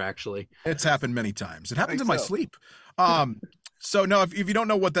before, actually. It's happened many times. It happens in my so. sleep. So no, if you don't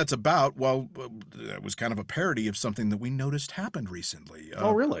know what that's about, well, it was kind of a parody of something that we noticed happened recently.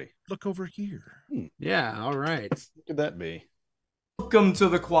 Oh, really? Look over here. Yeah, all right. What could that be? Welcome to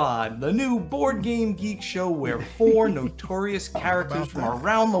The Quad, the new board game geek show where 4 notorious characters from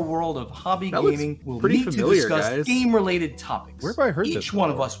around the world of hobby That looks gaming will pretty meet to familiar, discuss guys. game-related topics. Where have I heard this Each one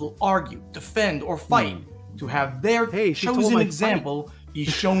of before? us will argue, defend, or fight to have their Hey, she told chosen my example be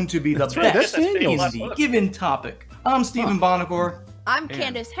shown to be the That's right, best that's in Daniel's the book. given topic. I'm Stephen Bonacor. I'm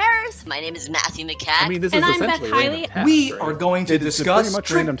Candace Harris. My name is Matthew McCack. I mean, this and is I'm Beth essentially Hiley. random task, We right? are going to It's discuss pretty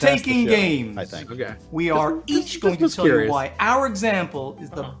much random task the trick-taking show, games. I think. Okay. We are Just- each just going to was tell curious. you why our example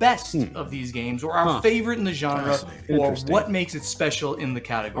is the best of these games, or our favorite in the genre, or Interesting. what makes it special in the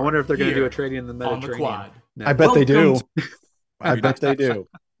category. I wonder if they're going to do Here a trading in the on the Mediterranean. quad. I bet they do. Welcome I bet they do.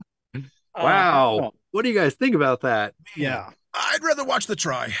 Wow. What do you guys think about that? Yeah, I'd rather watch the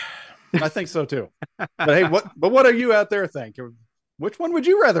try. I think so too. But hey, what are you out there thinking? Which one would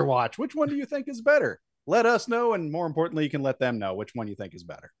you rather watch? Which one do you think is better? Let us know, and more importantly, you can let them know which one you think is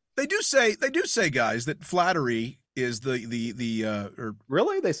better. They do say, guys, that flattery is or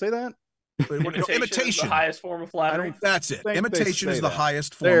Really? They say that? Imitation is the highest form of flattery. That's it. think Imitation they is say the that.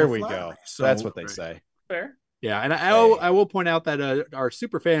 highest form There of we flattery. go. So, That's what they say. Fair. Yeah, and I will point out that our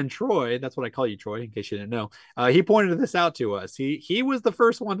super fan Troy, that's what I call you, Troy, in case you didn't know. He pointed this out to us. He was the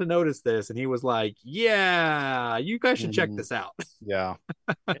first one to notice this, and he was like, "Yeah, you guys should check this out." Yeah.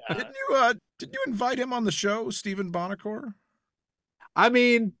 Did you invite him on the show, Stephen Bonacor? I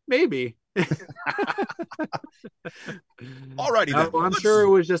mean, maybe. Alrighty then. I'm sure it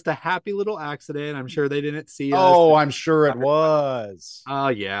was just a happy little accident. I'm sure they didn't see us. Oh, I'm sure it was. Oh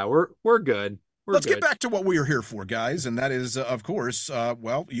yeah, we're good. Let's get back to what we are here for, guys, and that is, of course,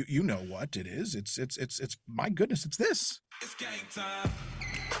 well, you know what it is. It's my goodness, it's this. It's game time.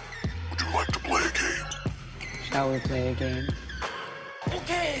 Would you like to play a game? Shall we play a game?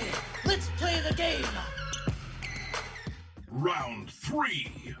 Okay, let's play the game. Round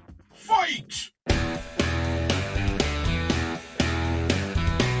 3. Fight!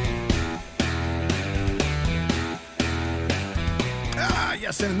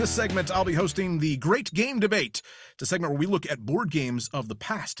 Yes, and in this segment, I'll be hosting the Great Game Debate. It's a segment where we look at board games of the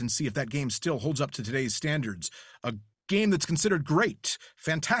past and see if that game still holds up to today's standards. A game that's considered great,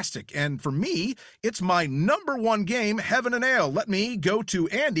 fantastic, and for me, it's my number one game, Heaven and Ale. Let me go to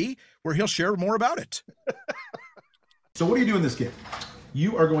Andy, where he'll share more about it. So what do you do in this game?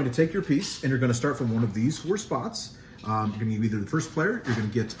 You are going to take your piece, and you're going to start from one of these 4 spots. You're going to be either the first player, you're going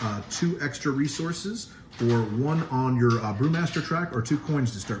to get 2 extra resources, or 1 on your Brewmaster track, or 2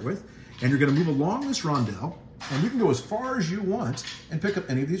 coins to start with. And you're going to move along this rondel, and you can go as far as you want and pick up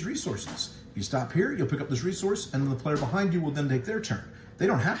any of these resources. You stop here, you'll pick up this resource, and then the player behind you will then take their turn. They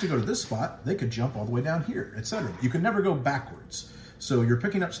don't have to go to this spot, they could jump all the way down here, etc. You can never go backwards. So you're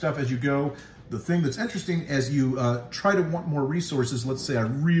picking up stuff as you go. The thing that's interesting as you try to want more resources, let's say I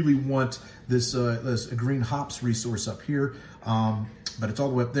really want this green hops resource up here, but it's all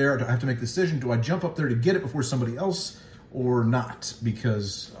the way up there. I have to make a decision. Do I jump up there to get it before somebody else or not?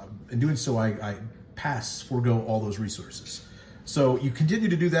 Because in doing so, I forego all those resources. So you continue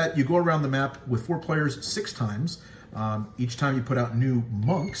to do that. You go around the map with 4 players 6 times. Each time you put out new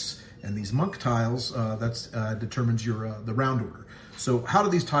monks, and these monk tiles, that determines your the round order. So how do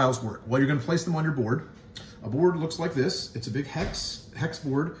these tiles work? Well, you're going to place them on your board. A board looks like this. It's a big hex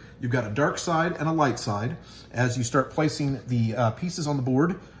board. You've got a dark side and a light side. As you start placing the pieces on the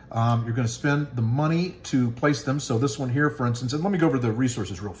board, you're going to spend the money to place them. So this one here, for instance, and let me go over the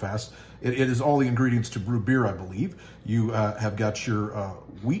resources real fast. It is all the ingredients to brew beer, I believe. You have got your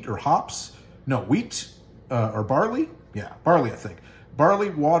wheat or hops. No, wheat or barley. Yeah, barley, I think.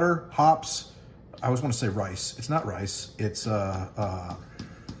 Barley, water, hops. I always want to say rice. It's not rice. It's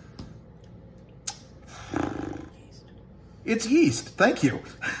yeast. Thank you.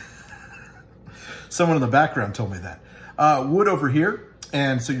 Someone in the background told me that. Wood over here.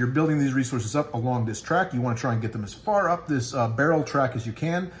 And so you're building these resources up along this track. You want to try and get them as far up this barrel track as you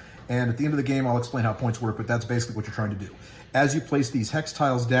can. And at the end of the game, I'll explain how points work, but that's basically what you're trying to do. As you place these hex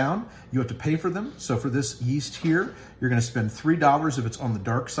tiles down, you have to pay for them. So for this yeast here, you're going to spend $3 if it's on the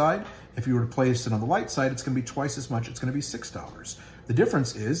dark side. If you were to place it on the light side, it's going to be twice as much. It's going to be $6. The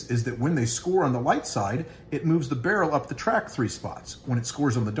difference is that when they score on the light side, it moves the barrel up the track 3 spots. When it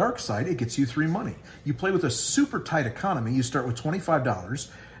scores on the dark side, it gets you 3 money. You play with a super tight economy. You start with $25.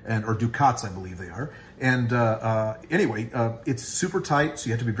 or ducats, I believe they are. And anyway, it's super tight, so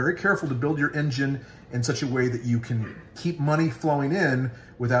you have to be very careful to build your engine in such a way that you can keep money flowing in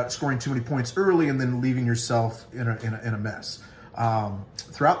without scoring too many points early and then leaving yourself in a mess.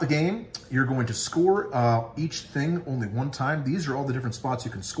 Throughout the game, you're going to score each thing only one time. These are all the different spots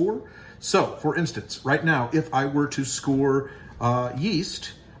you can score. So, for instance, right now, if I were to score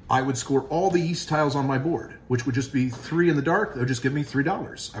yeast, I would score all the yeast tiles on my board, which would just be 3 in the dark. That would just give me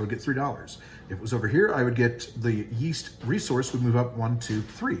 $3. I would get $3. If it was over here, I would get the yeast resource would move up 1, 2,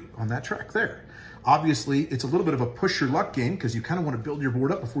 3 on that track there. Obviously, it's a little bit of a push your luck game because you kind of want to build your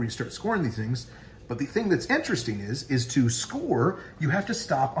board up before you start scoring these things. But the thing that's interesting is to score, you have to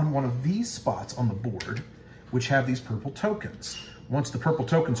stop on one of these spots on the board, which have these purple tokens. Once the purple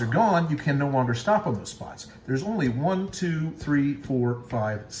tokens are gone, you can no longer stop on those spots. There's only 1, 2, 3, 4,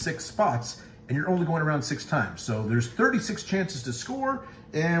 5, 6 spots, and you're only going around 6 times. So there's 36 chances to score,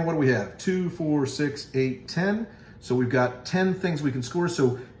 and what do we have? 2, 4, 6, 8, 10. So we've got 10 things we can score.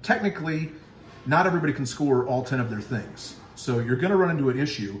 So technically, not everybody can score all 10 of their things. So you're going to run into an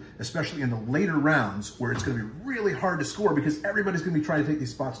issue, especially in the later rounds, where it's going to be really hard to score because everybody's going to be trying to take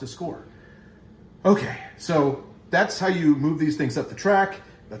these spots to score. Okay, so that's how you move these things up the track.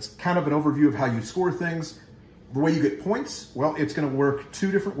 That's kind of an overview of how you score things. The way you get points, well, it's going to work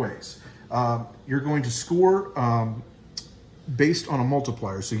 2 different ways. You're going to score based on a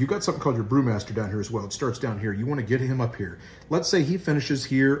multiplier. So you've got something called your Brewmaster down here as well. It starts down here. You want to get him up here. Let's say he finishes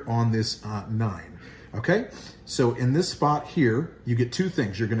here on this 9. Okay, so in this spot here, you get 2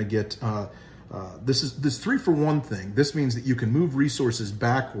 things. You're going to get this 3-for-1 thing. This means that you can move resources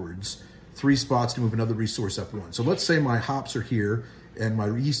backwards 3 spots to move another resource up 1. So let's say my hops are here and my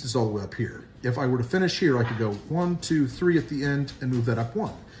yeast is all the way up here. If I were to finish here, I could go 1, 2, 3 at the end and move that up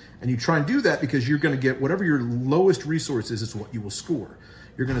 1. And you try and do that because you're going to get whatever your lowest resource is what you will score.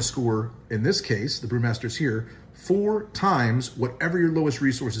 You're going to score, in this case, the Brewmaster's here, 4 times whatever your lowest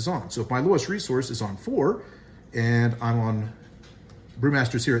resource is on. So if my lowest resource is on 4 and I'm on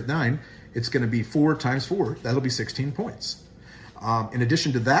Brewmaster's here at 9, it's going to be 4 times 4. That'll be 16 points. In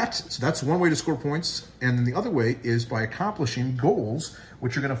addition to that, so that's one way to score points. And then the other way is by accomplishing goals,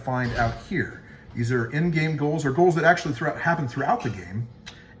 which you're going to find out here. These are in-game goals or goals that actually happen throughout the game.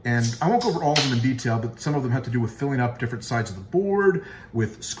 And I won't go over all of them in detail, but some of them have to do with filling up different sides of the board,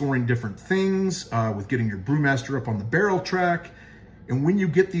 with scoring different things, with getting your Brewmaster up on the barrel track. And when you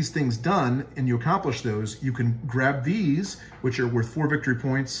get these things done and you accomplish those, you can grab these, which are worth 4 victory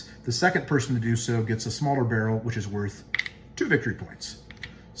points. The second person to do so gets a smaller barrel, which is worth 2 victory points.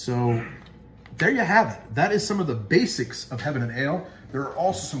 So there you have it. That is some of the basics of Heaven and Ale. There are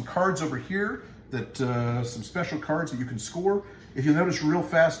also some cards over here, that some special cards that you can score. If you'll notice real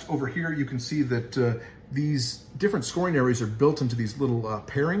fast over here, you can see that these different scoring areas are built into these little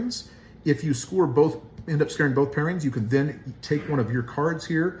pairings. If you score both, end up scoring both pairings, you can then take one of your cards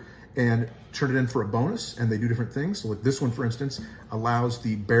here and turn it in for a bonus, and they do different things. So like this one, for instance, allows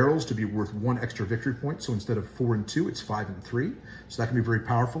the barrels to be worth 1 extra victory point. So instead of 4 and 2, it's 5 and 3. So that can be very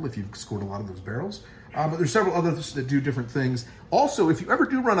powerful if you've scored a lot of those barrels. But there's several others that do different things. Also, if you ever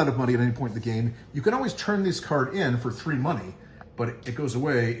do run out of money at any point in the game, you can always turn this card in for 3 money, but it goes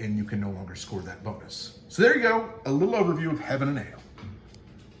away and you can no longer score that bonus. So there you go, a little overview of Heaven and Ale.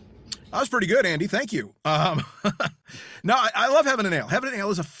 That was pretty good, Andy. Thank you. No, I love Heaven and Ale. Heaven and Ale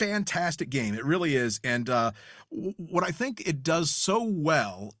is a fantastic game. It really is. And what I think it does so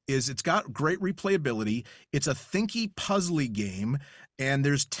well is it's got great replayability. It's a thinky, puzzly game, and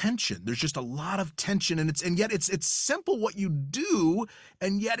there's tension. There's just a lot of tension, and yet it's simple what you do,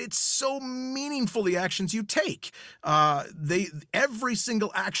 and yet it's so meaningful the actions you take. Every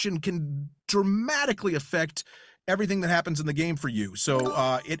single action can dramatically affect everything that happens in the game for you.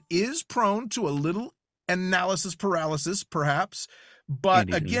 So it is prone to a little analysis paralysis, perhaps.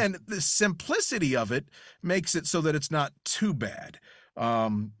 But again, the simplicity of it makes it so that it's not too bad.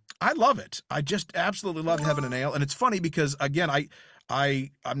 I love it. I just absolutely love Heaven and Ale. And it's funny because, again,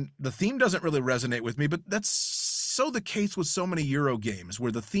 the theme doesn't really resonate with me, but that's so the case with so many Euro games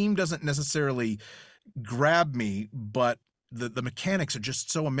where the theme doesn't necessarily grab me, but the mechanics are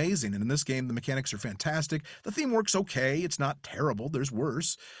just so amazing. And in this game, the mechanics are fantastic. The theme works okay. It's not terrible. There's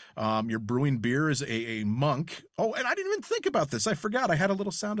worse. You're brewing beer as a monk. Oh, and I didn't even think about this. I forgot. I had a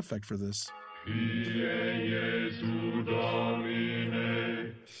little sound effect for this.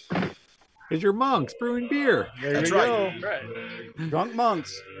 Is your monks brewing beer? That's right. Drunk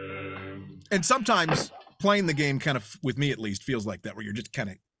monks. And sometimes playing the game kind of, with me at least, feels like that, where you're just kind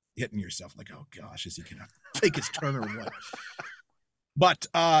of hitting yourself like, oh gosh, is he gonna take his turn or what? But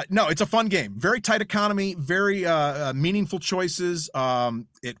no, it's a fun game. Very tight economy, very meaningful choices.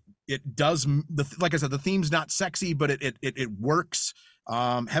 It does, like I said, the theme's not sexy, but it works.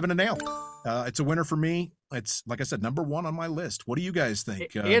 Heaven and Nail. It's a winner for me. It's, like I said, number one on my list. What do you guys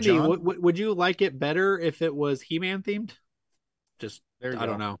think? Andy, John? would you like it better if it was He-Man themed? Just, I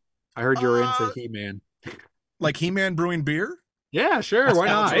don't know. I heard you're in for He-Man. Like He-Man brewing beer? Yeah, sure. Why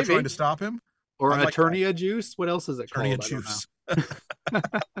not? We're trying to stop him. Or like Eternia juice. What else is it called? Eternia juice.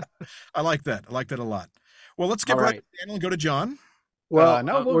 I like that. I like that a lot. Well, let's get right to Daniel and go to John. Well,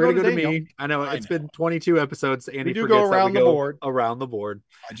 no, we're going to go to Daniel. me. I know it's been 22 episodes. Andy We do forgets go that around we the go board. Around the board.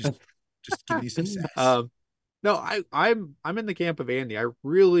 I just give me some sense. No, I'm in the camp of Andy. I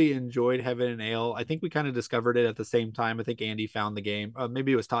really enjoyed Heaven and Ale. I think we kind of discovered it at the same time. I think Andy found the game.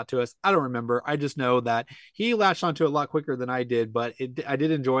 Maybe it was taught to us. I don't remember. I just know that he latched onto it a lot quicker than I did, but I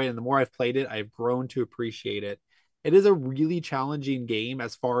did enjoy it. And the more I've played it, I've grown to appreciate it. It is a really challenging game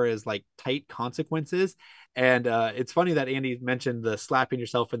as far as like tight consequences. And it's funny that Andy mentioned the slapping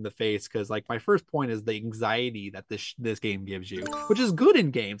yourself in the face, because like my first point is the anxiety that this game gives you, which is good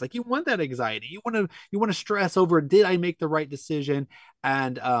in games. Like you want that anxiety. You want to stress over, did I make the right decision?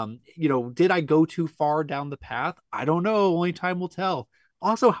 And did I go too far down the path? I don't know. Only time will tell.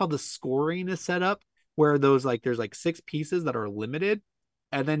 Also, how the scoring is set up, where there's like 6 pieces that are limited,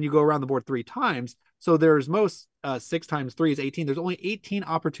 and then you go around the board 3 times. So there's 6 times 3 is 18. There's only 18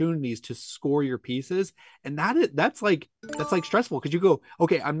 opportunities to score your pieces. And that's like stressful, because you go,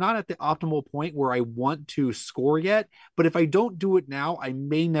 okay, I'm not at the optimal point where I want to score yet, but if I don't do it now, I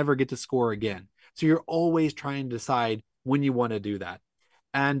may never get to score again. So you're always trying to decide when you want to do that.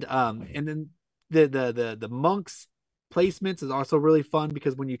 And then the monks placements is also really fun,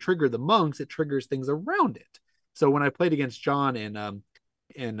 because when you trigger the monks, it triggers things around it. So when I played against John and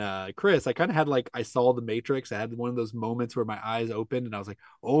Chris, I kind of had I saw the Matrix. I had one of those moments where my eyes opened and I was like,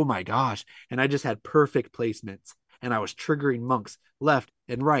 oh my gosh. And I just had perfect placements, and I was triggering monks left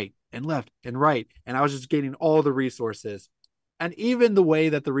and right and left and right. And I was just gaining all the resources. And even the way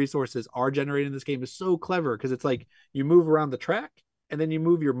that the resources are generated in this game is so clever, because it's like you move around the track and then you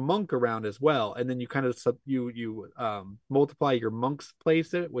move your monk around as well. And then you kind of multiply your monk's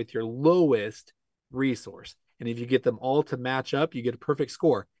place it with your lowest resource. And if you get them all to match up, you get a perfect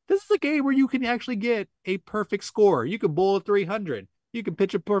score. This is a game where you can actually get a perfect score. You can bowl a 300. You can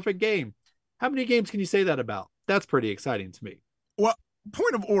pitch a perfect game. How many games can you say that about? That's pretty exciting to me. Well,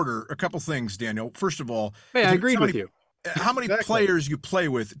 point of order, a couple things, Daniel. First of all, hey, I agreed with you. How many players you play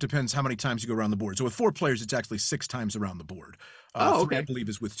with depends how many times you go around the board. So with 4 players, it's actually 6 times around the board. 3, I believe,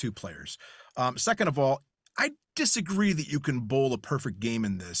 is with 2 players. Second of all, I disagree that you can bowl a perfect game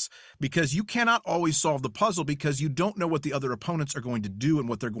in this, because you cannot always solve the puzzle, because you don't know what the other opponents are going to do and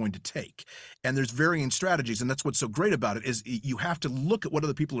what they're going to take. And there's varying strategies, and that's what's so great about it, is you have to look at what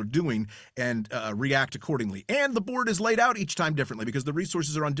other people are doing and react accordingly. And the board is laid out each time differently, because the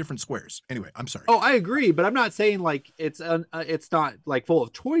resources are on different squares. Anyway, I'm sorry. Oh, I agree, but I'm not saying it's not full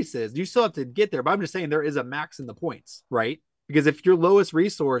of choices. You still have to get there, but I'm just saying there is a max in the points, right? Because if your lowest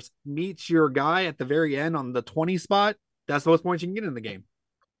resource meets your guy at the very end on the 20 spot, that's the most points you can get in the game.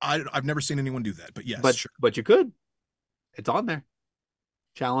 I've never seen anyone do that, but yes, but, sure. But you could. It's on there.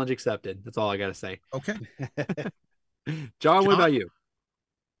 Challenge accepted. That's all I got to say. Okay. John, what about you?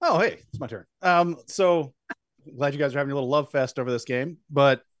 Oh, hey, it's my turn. So glad you guys are having a little love fest over this game,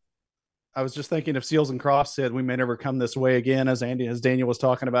 but I was just thinking, if Seals and Cross said we may never come this way again, as Daniel was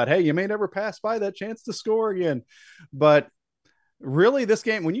talking about, hey, you may never pass by that chance to score again. But really, this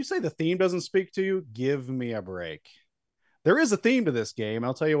game, when you say the theme doesn't speak to you, give me a break. There is a theme to this game.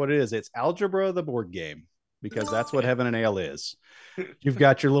 I'll tell you what it is. It's Algebra, the board game, because that's what Heaven and Ale is. You've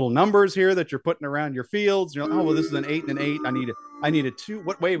got your little numbers here that you're putting around your fields. You're like, oh, well, this is an 8 and an 8. I need a 2.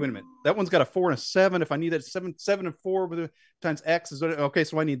 Wait a minute. That one's got a 4 and a 7. If I need that 7 and 4 times X is okay.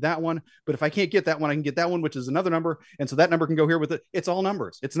 So I need that one. But if I can't get that one, I can get that one, which is another number. And so that number can go here with it. It's all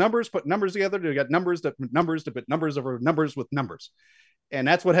numbers. It's numbers, put numbers together. You got numbers to put numbers over numbers with numbers. And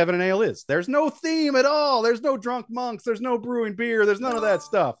that's what Heaven and Ale is. There's no theme at all. There's no drunk monks. There's no brewing beer. There's none of that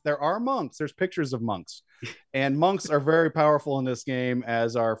stuff. There are monks. There's pictures of monks. And monks are very powerful in this game,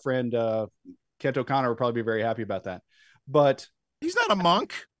 as our friend Kent O'Connor would probably be very happy about that. But he's not a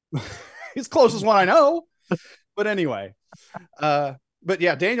monk. He's the closest one I know. But anyway, but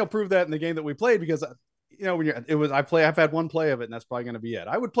yeah, Daniel proved that in the game that we played, because I've had one play of it, and that's probably going to be it.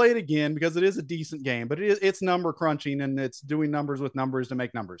 I would play it again because it is a decent game, but it's number crunching, and it's doing numbers with numbers to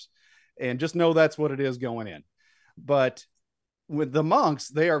make numbers, and just know that's what it is going in. But with the monks,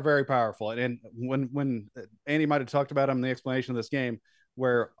 they are very powerful. And when Andy might have talked about them in the explanation of this game,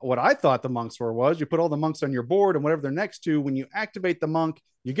 where what I thought the monks were was you put all the monks on your board and whatever they're next to, when you activate the monk,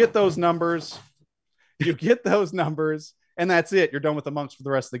 you get those numbers. And that's it. You're done with the monks for the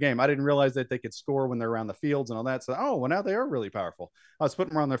rest of the game. I didn't realize that they could score when they're around the fields and all that. So, well, now they are really powerful. I was putting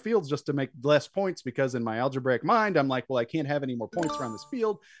them around their fields just to make less points because in my algebraic mind, I'm like, well, I can't have any more points around this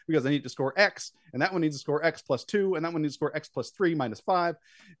field because I need to score X, and that one needs to score X plus 2, and that one needs to score X plus 3 minus 5.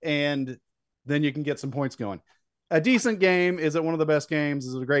 And then you can get some points going. A decent game. Is it one of the best games?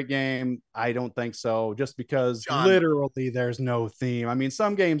 Is it a great game? I don't think so, just because literally there's no theme. I mean,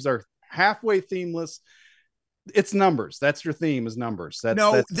 some games are halfway themeless. It's numbers. That's your theme, is numbers.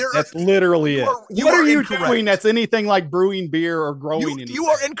 That's literally it. What are you doing that's anything like brewing beer or growing anything? You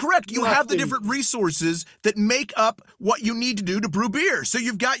are incorrect. You have the different resources that make up what you need to do to brew beer. So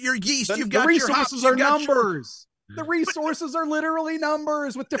you've got your yeast, you've got your hops, resources are numbers. The resources are literally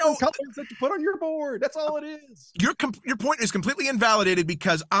numbers with different colors that you put on your board. That's all it is. Your point is completely invalidated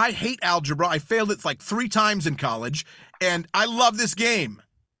because I hate algebra. I failed it like 3 times in college, and I love this game.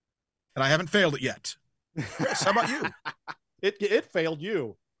 And I haven't failed it yet. Chris, how about you? It failed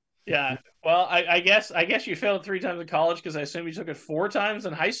you. Yeah. Well, I guess you failed 3 times in college because I assume you took it 4 times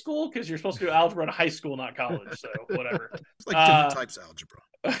in high school because you're supposed to do algebra in high school, not college. So whatever. It's like different types of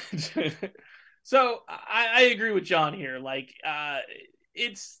algebra. So I agree with John here. Like,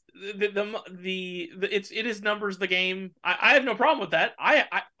 it's it is numbers the game. I have no problem with that.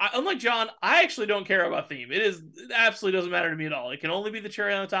 I unlike John, I actually don't care about theme. It absolutely doesn't matter to me at all. It can only be the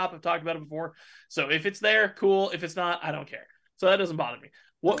cherry on the top. I've talked about it before. So if it's there, cool. If it's not, I don't care. So that doesn't bother me.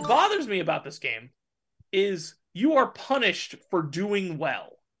 What bothers me about this game is you are punished for doing well.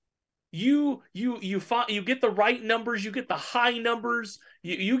 You get the right numbers, you get the high numbers,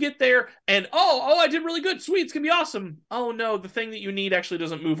 you get there, and I did really good. Sweet, it's gonna be awesome. Oh no, the thing that you need actually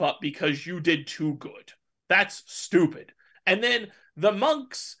doesn't move up because you did too good. That's stupid. And then the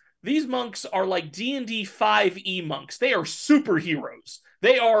monks, these monks are like D&D 5e monks. They are superheroes.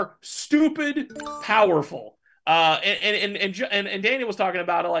 They are stupid powerful. And Daniel was talking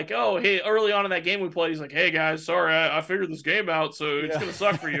about it like, oh, hey, early on in that game we played, he's like, hey guys, sorry, I figured this game out, so it's gonna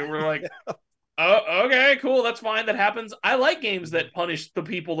suck for you. We're like, oh, okay, cool, that's fine, that happens. I like games that punish the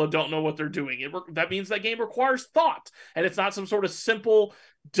people that don't know what they're doing. That means that game requires thought, and it's not some sort of simple,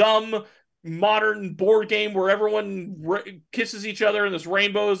 dumb, modern board game where everyone kisses each other and there's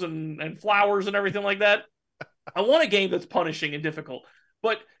rainbows and flowers and everything like that. I want a game that's punishing and difficult,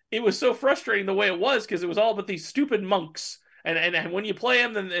 but it was so frustrating the way it was because it was all but these stupid monks. And when you play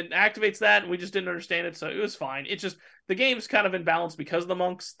them, then it activates that, and we just didn't understand it, so it was fine. It's just the game's kind of imbalanced because of the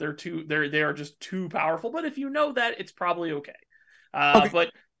monks. They are just too powerful. But if you know that, it's probably okay.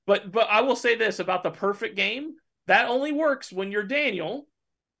 But I will say this about the perfect game: that only works when you're Daniel.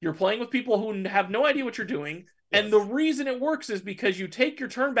 You're playing with people who have no idea what you're doing. And the reason it works is because you take your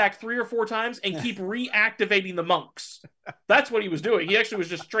turn back 3 or 4 times and keep reactivating the monks. That's what he was doing. He actually was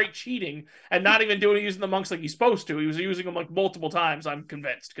just straight cheating and not even using the monks like he's supposed to. He was using them like multiple times, I'm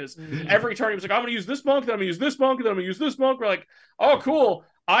convinced. Because every turn he was like, I'm going to use this monk, then I'm going to use this monk, and then I'm going to use this monk. We're like, oh, cool.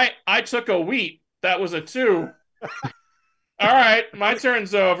 I took a wheat. That was a 2. All right, my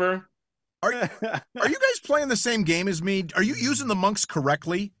turn's over. Are you guys playing the same game as me? Are you using the monks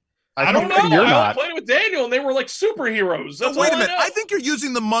correctly? I don't know. I played with Daniel, and they were like superheroes. That's wait a minute. I think you're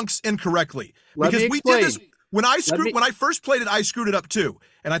using the monks incorrectly because we did this when I first played it. I screwed it up too,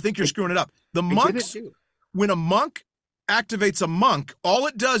 and I think you're screwing it up. The monks, when a monk activates a monk, all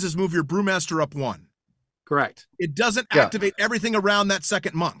it does is move your brewmaster up 1. Correct. It doesn't activate everything around that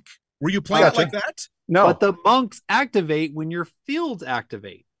second monk. Were you playing it like that? No. But the monks activate when your fields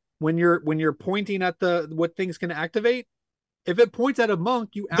activate. When you're pointing at what things can activate. If it points at a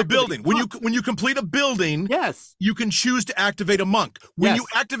monk, you activate the building. When you complete a building, yes, you can choose to activate a monk. When you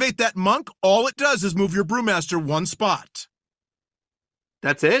activate that monk, all it does is move your brewmaster 1 spot.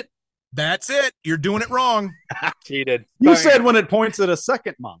 That's it? That's it. You're doing it wrong. Cheated. You said when it points at a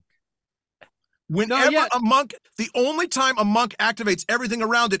second monk. Whenever a monk, the only time a monk activates everything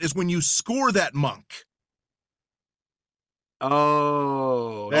around it is when you score that monk.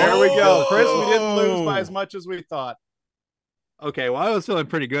 Oh, there we go. Chris, we didn't lose by as much as we thought. Okay, well, I was feeling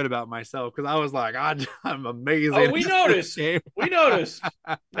pretty good about myself because I was like, I'm amazing. Oh, we noticed. We noticed.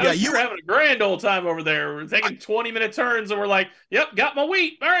 You were having a grand old time over there. We're taking 20-minute turns, and we're like, yep, got my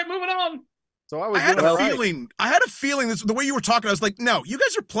wheat. All right, moving on. So I had a feeling this, the way you were talking, I was like, no, you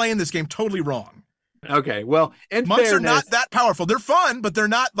guys are playing this game totally wrong. Okay, well, in Monks fairness, are not that powerful. They're fun, but they're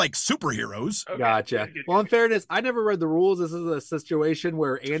not like superheroes. Okay, gotcha. good. Well, in fairness, I never read the rules. This is a situation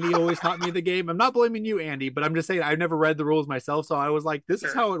where Andy always taught me the game. I'm not blaming you, Andy, but I'm just saying I've never read the rules myself. So I was like, this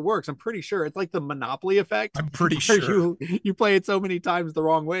is how it works. I'm pretty sure it's like the Monopoly effect. I'm pretty where sure. You play it so many times the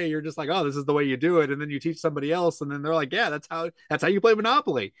wrong way. You're just like, oh, this is the way you do it. And then you teach somebody else. And then they're like, yeah, that's how you play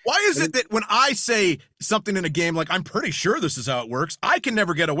Monopoly. Why is it that when I say something in a game, like I'm pretty sure this is how it works, I can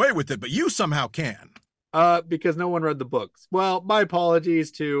never get away with it, but you somehow can? Because no one read the books. Well, my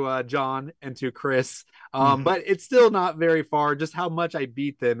apologies to John and to Chris. But it's still not very far. Just how much I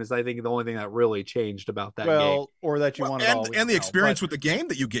beat them is, I think, the only thing that really changed about that game. Or that you wanted all. And the experience with the game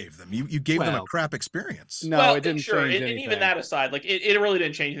that you gave them. You gave them a crap experience. No, it didn't change anything. And even that aside, like it really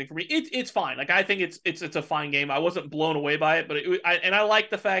didn't change anything for me. It's fine. Like I think it's a fine game. I wasn't blown away by it, but I like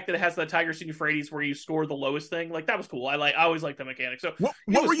the fact that it has the Tigris and Euphrates where you score the lowest thing. Like that was cool. I always liked the mechanic. So what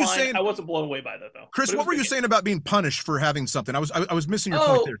were you saying? I wasn't blown away by that though. Chris, what were you saying about being punished for having something? I was missing your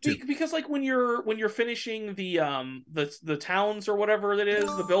point there too. Because like when you're finishing the towns or whatever it is,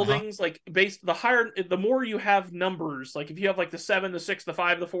 the buildings, like the more you have numbers, like if you have like the 7, the 6, the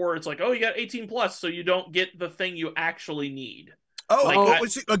 5, the 4, it's like, oh, you got 18 plus, so you don't get the thing you actually need.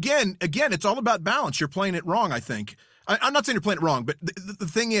 Again, it's all about balance. You're playing it wrong, I think. I'm not saying you're playing it wrong, but the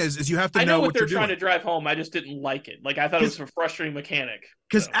thing is you have to know what they're you're trying doing. to drive home. I just didn't like it. Like I thought it was a frustrating mechanic.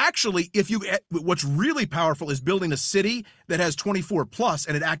 Because actually, what's really powerful is building a city that has 24 plus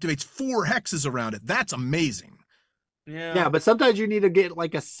and it activates 4 hexes around it. That's amazing. Yeah, but sometimes you need to get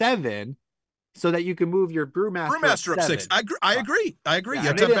like a 7 so that you can move your brewmaster up 6. I agree.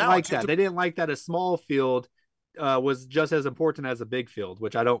 Yeah, they didn't like that. They didn't like that a small field was just as important as a big field,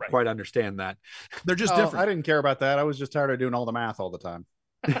 which I don't quite understand that. They're just different. I didn't care about that. I was just tired of doing all the math all the time.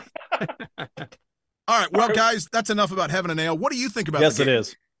 All right, well, guys, that's enough about Heaven and Ale. What do you think about Yes, the game? it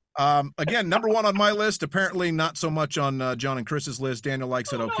is. Again, number 1 on my list. Apparently, not so much on John and Chris's list. Daniel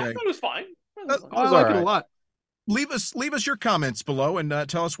likes it. Okay, it was fine. I like it a lot. Leave us your comments below and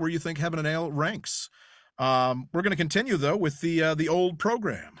tell us where you think Heaven and Ale ranks. We're going to continue though with the old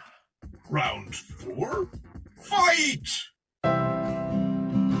program. Round 4, fight!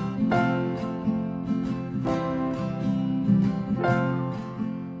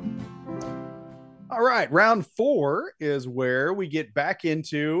 All right, round 4 is where we get back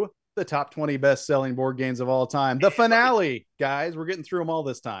into the top 20 best-selling board games of all time. The finale, guys. We're getting through them all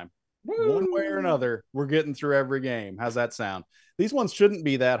this time. One way or another, we're getting through every game. How's that sound? These ones shouldn't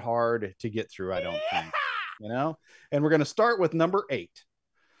be that hard to get through, I don't think. And we're going to start with number 8.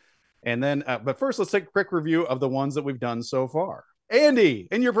 And then, but first, let's take a quick review of the ones that we've done so far. Andy,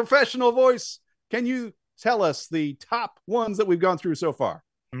 in your professional voice, can you tell us the top ones that we've gone through so far?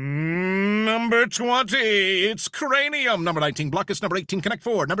 Number 20, it's Cranium. Number 19, Blockus. Number 18, Connect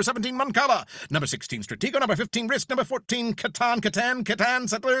 4. Number 17, Moncala. Number 16, Stratego. Number 15, Risk. Number 14, Catan,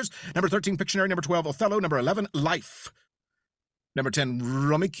 Settlers. Number 13, Pictionary. Number 12, Othello. Number 11, Life. Number 10,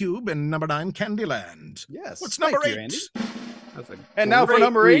 Rummikub. And number 9, Candyland. Yes. What's number 8? Andy. And now for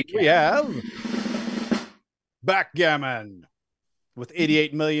number 8, we have Backgammon. With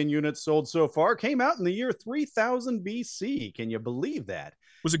 88 million units sold so far, came out in the year 3000 BC. Can you believe that?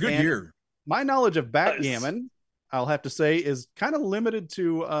 It was a good year. My knowledge of Backgammon, I'll have to say, is kind of limited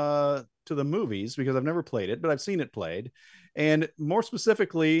to the movies because I've never played it, but I've seen it played. And more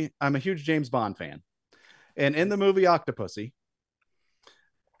specifically, I'm a huge James Bond fan. And in the movie Octopussy,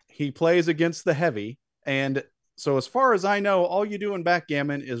 he plays against the Heavy. And so as far as I know, all you do in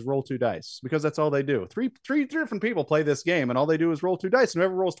Backgammon is roll 2 dice because that's all they do. Three different people play this game and all they do is roll 2 dice and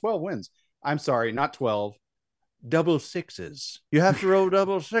whoever rolls 12 wins. I'm sorry, not 12. Double 6s. You have to roll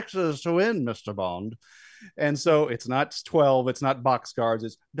double 6s to win, Mr. Bond. And so it's not 12, it's not box cards,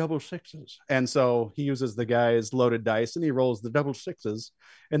 it's double 6s. And so he uses the guy's loaded dice and he rolls the double 6s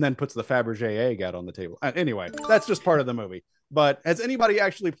and then puts the Fabergé egg out on the table. Anyway, that's just part of the movie. But has anybody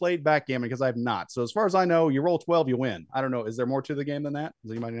actually played Backgammon? Because I've not. So as far as I know, you roll 12, you win. I don't know. Is there more to the game than that?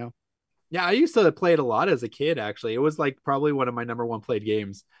 Does anybody know? Yeah, I used to play it a lot as a kid, actually. It was like probably one of my number 1 played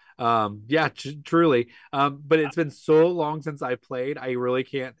games. Truly. But it's been so long since I played, I really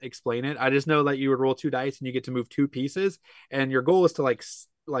can't explain it. I just know that you would roll 2 dice and you get to move 2 pieces. And your goal is to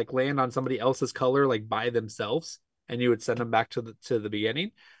like land on somebody else's color, like by themselves. And you would send them back to the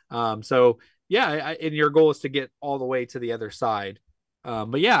beginning. And your goal is to get all the way to the other side.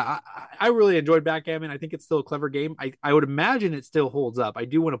 I really enjoyed Backgammon. I think it's still a clever game. I would imagine it still holds up. I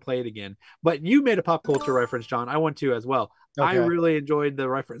do want to play it again. But you made a pop culture reference, John. I want to as well. Okay. I really enjoyed the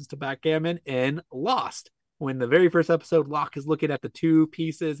reference to Backgammon in Lost. When the very first episode, Locke is looking at the 2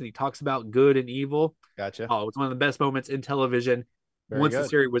 pieces and he talks about good and evil. Gotcha. Oh, it's one of the best moments in television. once the good.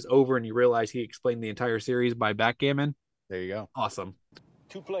 series was over and you realize he explained the entire series by backgammon. There you go. Awesome.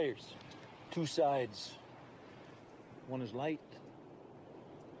 2 players, 2 sides. One is light,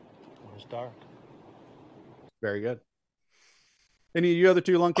 one is dark. Very good. Any of you other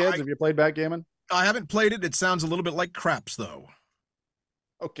two lunkheads, have you played backgammon? I haven't played it. It sounds a little bit like craps, though.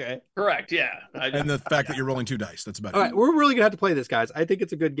 Okay. Correct, yeah. And the fact that you're rolling 2 dice. That's about All it. right, we're really gonna have to play this, guys. I think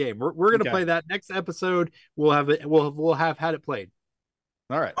it's a good game. We're gonna play that next episode. We'll have it. We'll have had it played.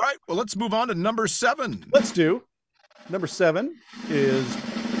 All right. All right. Well, let's move on to number 7. Let's do. Number 7 is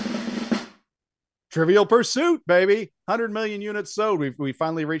Trivial Pursuit, baby. 100 million units sold. We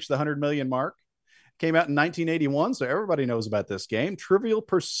finally reached the 100 million mark. Came out in 1981, so everybody knows about this game. Trivial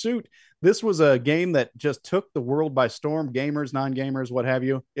Pursuit. This was a game that just took the world by storm. Gamers, non-gamers, what have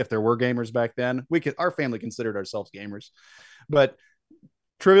you. If there were gamers back then, our family considered ourselves gamers. But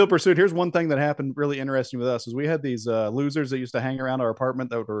Trivial Pursuit. Here's one thing that happened really interesting with us: is we had these losers that used to hang around our apartment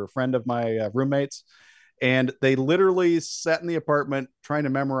that were a friend of my roommates, and they literally sat in the apartment trying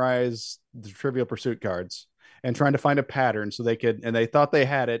to memorize the Trivial Pursuit cards and trying to find a pattern so they could. And they thought they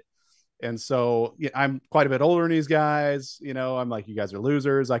had it. And so I'm quite a bit older than these guys. I'm like, you guys are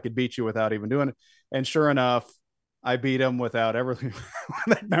losers. I could beat you without even doing it. And sure enough, I beat them without everything,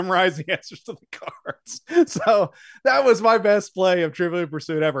 memorizing answers to the cards. So that was my best play of Trivial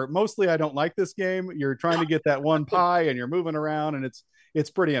Pursuit ever. Mostly, I don't like this game. You're trying to get that one pie and you're moving around and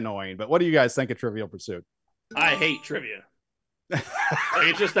it's pretty annoying. But what do you guys think of Trivial Pursuit? I hate trivia.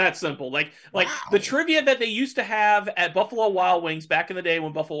 It's just that simple. Like the trivia that they used to have at Buffalo Wild Wings back in the day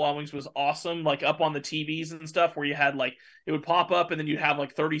when Buffalo Wild Wings was awesome, like up on the TVs and stuff, where you had it would pop up and then you'd have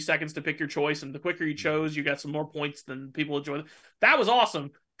 30 seconds to pick your choice, and the quicker you chose, you got some more points than people enjoyed. That was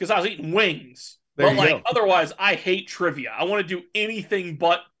awesome because I was eating wings. But otherwise, I hate trivia. I want to do anything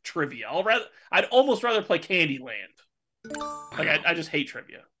but trivia. I'd almost rather play Candyland. I just hate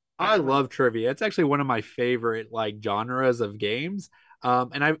trivia. I love trivia. It's actually one of my favorite genres of games.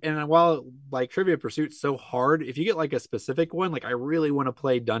 And while Trivia Pursuit's so hard, if you get a specific one, I really want to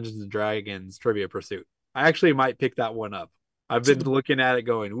play Dungeons and Dragons Trivia Pursuit. I actually might pick that one up. I've been looking at it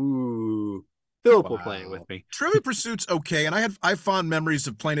going, ooh, Philip will play it with me. Trivia Pursuit's okay, and I have fond memories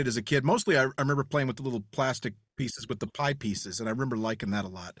of playing it as a kid. Mostly, I remember playing with the little plastic pieces with the pie pieces, and I remember liking that a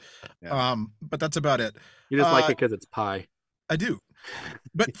lot. Yeah. But that's about it. You just like it because it's pie. I do.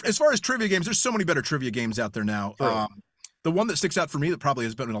 But as far as trivia games, there's so many better trivia games out there now. Sure. The one that sticks out for me that probably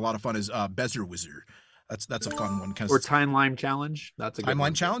has been a lot of fun is Bezier Wizard. That's a fun one. Or Timeline Challenge. That's a good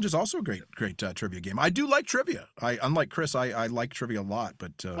one. Timeline Challenge is also a great trivia game. I do like trivia. Unlike Chris, I like trivia a lot.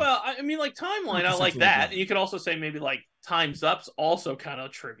 But well, I mean, Timeline, I like that. And you could also say maybe Time's Up's also kind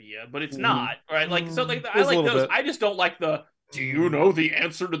of trivia, but it's not, right? I like those. Bit. I just don't like the. Do you know the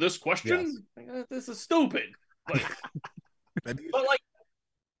answer to this question? Yes. This is stupid. But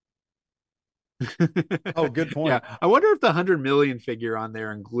oh, good point. Yeah, I wonder if the 100 million figure on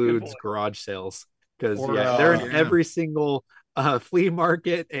there includes garage sales, because they're in every single flea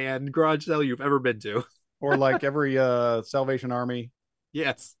market and garage sale you've ever been to, or every Salvation Army.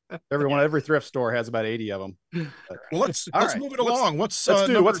 Yes, every thrift store has about 80 of them. Well, let's move it along. What's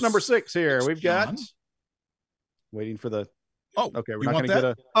number 6 here? We've got waiting for the. Oh, okay. We're not going to get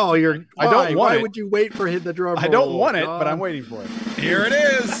a. Oh, you're. I don't want Why it. would you wait for the drum roll? I don't want it, but I'm waiting for it. Here it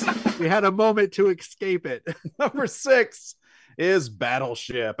is. We had a moment to escape it. Number 6 is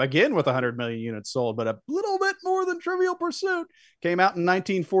Battleship, again with 100 million units sold, but a little bit more than Trivial Pursuit. Came out in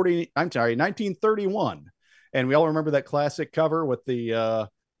 1931, and we all remember that classic cover with the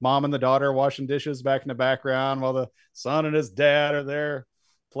mom and the daughter washing dishes back in the background while the son and his dad are there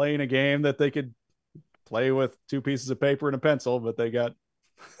playing a game that they could play with 2 pieces of paper and a pencil, but they got.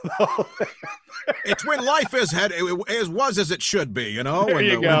 It's when life was as it should be, when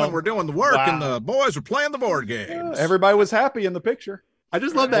the women were doing the work and the boys were playing the board games. Everybody was happy in the picture. I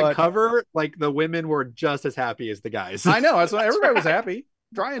just love that cover. The women were just as happy as the guys. I know. That's why everybody was happy.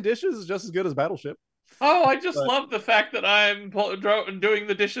 Drying dishes is just as good as Battleship. Oh, I just love the fact that I'm doing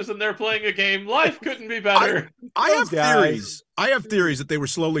the dishes and they're playing a game. Life couldn't be better. I have theories. I have theories that they were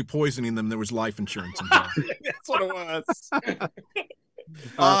slowly poisoning them. There was life insurance involved. That's what it was.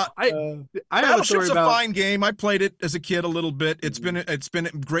 Battleship's a fine game. I played it as a kid a little bit. It's been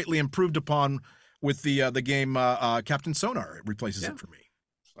greatly improved upon with the game Captain Sonar. It replaces it for me.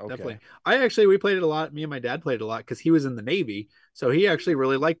 Okay. Definitely. We played it a lot. Me and my dad played it a lot because he was in the Navy. So he actually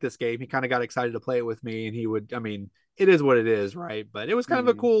really liked this game. He kind of got excited to play it with me, and he would, it is what it is, right? But it was kind of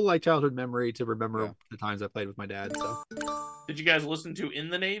a cool childhood memory to remember the times I played with my dad. So did you guys listen to In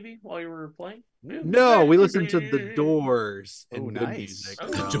the Navy while you were playing? No, we listened to The Doors and good music.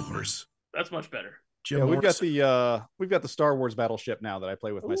 The Doors. That's much better. Jim Yeah, we've Morrison. got the Star Wars battleship now that I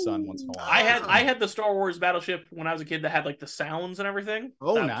play with my son once in a while. I had the Star Wars battleship when I was a kid that had like the sounds and everything.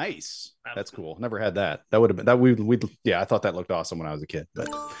 Oh, That was- nice. that That's was cool. Never had that. That would have been that we yeah, I thought that looked awesome when I was a kid. But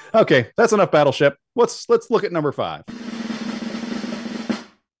okay, that's enough battleship. Let's look at number 5.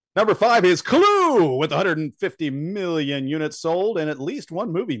 Number 5 is Clue with 150 million units sold and at least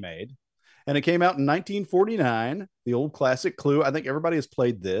one movie made. And it came out in 1949, the old classic Clue. I think everybody has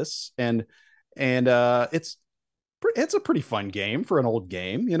played this, and it's a pretty fun game for an old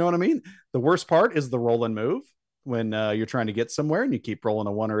game. You know what I mean? The worst part is the roll and move when you're trying to get somewhere and you keep rolling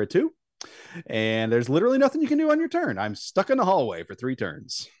a 1 or a 2, and there's literally nothing you can do on your turn. I'm stuck in the hallway for 3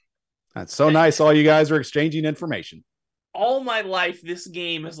 turns. That's so nice. All you guys are exchanging information. All my life, this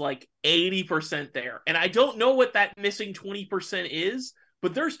game is like 80% there. And I don't know what that missing 20% is,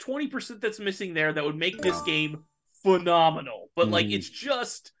 but there's 20% that's missing there that would make this game phenomenal. But like, it's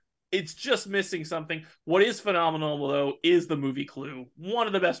just missing something. What is phenomenal, though, is the movie Clue. One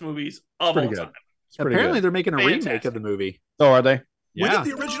of the best movies of all time. Apparently, good. they're making a remake Fantastic. of the movie. Oh, are they? When Yeah,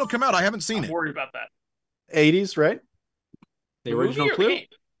 did the original come out? I haven't seen I'm it. worried about that. 80s, right? the movie original or the Clue. game?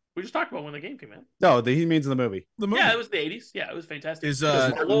 We just talked about when the game came out. No, he means the movie. The movie. Yeah, it was the 80s. Yeah, it was fantastic. Is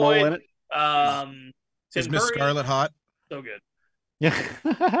Martin Mull Lloyd, in it? Is Tim Miss Curry. Scarlet hot? So good. Yeah.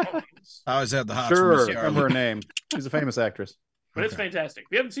 I always had the hots. for Sure. Miss Scarlet. Remember her name. She's a famous actress. But it's fantastic.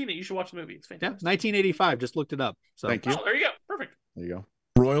 If you haven't seen it, you should watch the movie. It's Yeah, fantastic. 1985. Just looked it up. So Thank you. Oh, there you go. Perfect. There you go.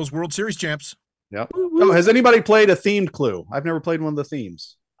 Royals World Series champs. Yep. Oh, has anybody played a themed Clue? I've never played one of the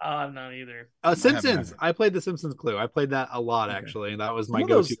themes. Not either. Simpsons. I played the Simpsons Clue. I played that a lot actually. That was my Some of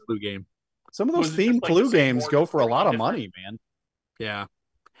go-to those- Clue game. Some of those Was it just themed like Clue the same games board go for a for lot of different- money, man. Yeah.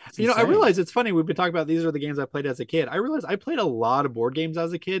 It's You know, I insane. realize it's funny. We've been talking about these are the games I played as a kid. I realized I played a lot of board games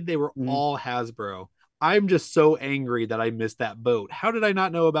as a kid. They were all Hasbro. I'm just so angry that I missed that boat. How did I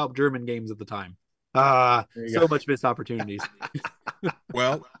not know about German games at the time? There you So go. much missed opportunities.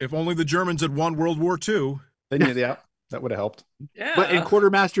 Well, if only the Germans had won World War II. Then, yeah, that would have helped. Yeah. But in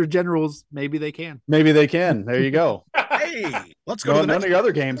Quartermaster Generals, maybe they can. Maybe they can. There you go. Hey, let's go No, to the none next. of the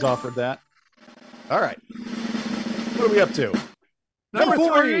other games offered that. All right. What are we up to? Number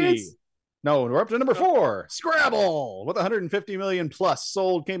 3. No, we're up to number 4. Scrabble with 150 million plus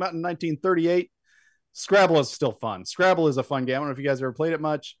sold. Came out in 1938. Scrabble is still fun. Scrabble is a fun game. I don't know if you guys ever played it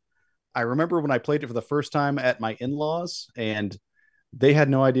much. I remember when I played it for the first time at my in-laws, and they had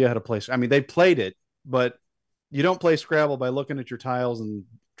no idea how to play. I mean, they played it, but you don't play Scrabble by looking at your tiles and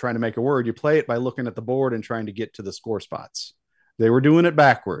trying to make a word. You play it by looking at the board and trying to get to the score spots. They were doing it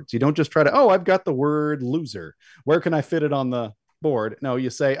backwards. You don't just try to, oh, I've got the word loser. Where can I fit it on the board? No, you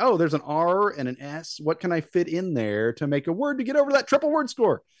say, oh, there's an R and an S. What can I fit in there to make a word to get over that triple word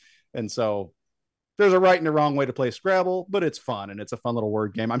score? And so there's a right and a wrong way to play Scrabble, but it's fun and it's a fun little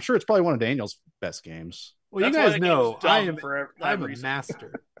word game. I'm sure it's probably one of Daniel's best games. Well, That's you why guys the know game's dumb for that I'm a reason.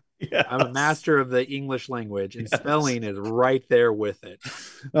 master. Yeah, I'm a master of the English language, and spelling is right there with it.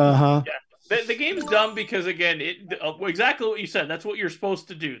 Uh-huh. Yeah. The game's dumb because, again, exactly what you said. That's what you're supposed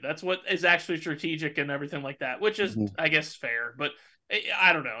to do. That's what is actually strategic and everything like that, which is, I guess, fair. But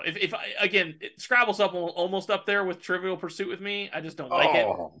I don't know. If again, Scrabble's almost up there with Trivial Pursuit with me. I just don't like it.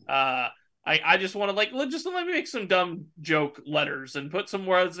 I just want to just let me make some dumb joke letters and put some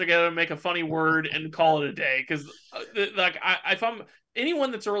words together and make a funny word and call it a day. Because if I'm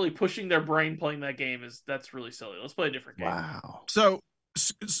anyone that's really pushing their brain playing that game, that's really silly. Let's play a different game. Wow. So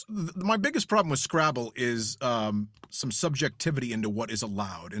my biggest problem with Scrabble is some subjectivity into what is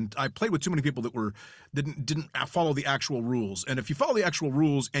allowed, and I played with too many people that didn't follow the actual rules. And if you follow the actual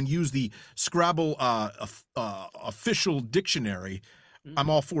rules and use the Scrabble official dictionary, I'm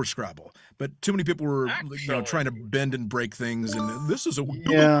all for Scrabble. But too many people were trying to bend and break things, and this is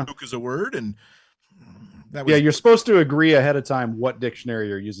Duke is a word, and that was, you're supposed to agree ahead of time what dictionary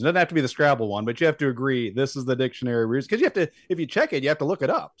you're using. It doesn't have to be the Scrabble one, but you have to agree this is the dictionary we're using. Because you have to, if you check it, you have to look it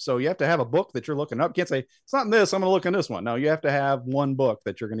up. So you have to have a book that you're looking up. You can't say it's not in this, I'm going to look in this one. No, you have to have one book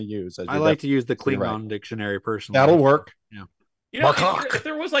that you're going to use. I like to use the Klingon dictionary personally. That'll work. Yeah. You know, if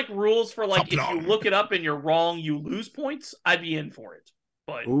there was rules for if you look it up and you're wrong, you lose points, I'd be in for it.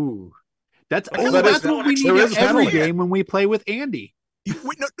 But that's that's what we need in every game when we play with Andy.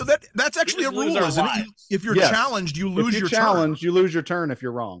 That's actually a rule, isn't it? If you're challenged, you lose your turn. You lose your turn if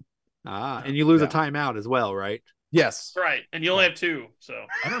you're wrong. And you lose a timeout as well, right? Yes. Right. And you only have 2. So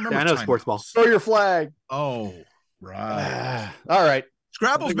I don't remember. I know sports ball. Throw your flag. Oh, right. All right.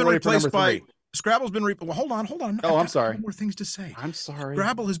 Scrabble's been replaced by Scrabble's been well, hold on. Oh, I'm sorry. More things to say. I'm sorry.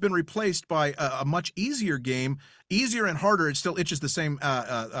 Scrabble has been replaced by a much easier game, easier and harder. It still itches the same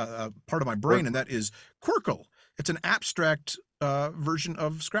part of my brain, and that is Quirkle. It's an abstract version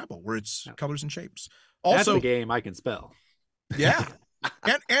of Scrabble, where it's colors and shapes. That's Also, the game I can spell. yeah,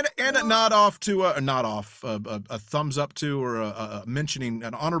 and a nod off to a thumbs up to, or a mentioning,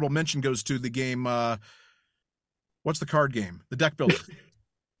 an honorable mention goes to the game. What's the card game? The Deck Builder.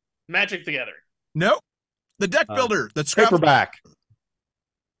 Magic the Gathering. No, the Deck Builder. That's Scrabble.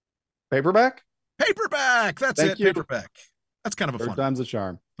 Paperback. That's Thank it. you. Paperback. That's kind of a Third fun. time's a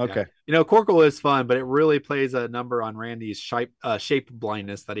charm. Okay. Yeah. Corkle is fun, but it really plays a number on Randy's shape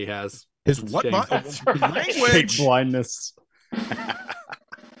blindness that he has. His what? Language. Shape blindness.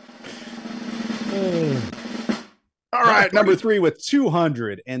 All right, number 3 with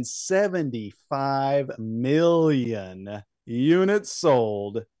 275 million units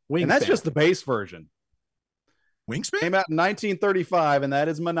sold. Wingspan. And that's just the base version. Wingspan came out in 1935, and that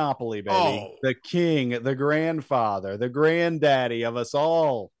is Monopoly, baby. Oh. The king, the grandfather, the granddaddy of us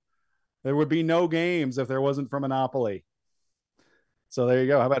all. There would be no games if there wasn't for Monopoly. So there you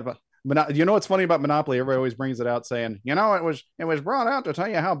go. How about you know what's funny about Monopoly? Everybody always brings it out saying, it was brought out to tell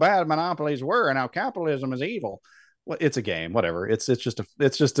you how bad monopolies were and how capitalism is evil. Well, it's a game, whatever. If that's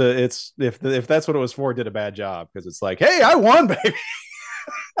what it was for, it did a bad job, because it's like, hey, I won, baby.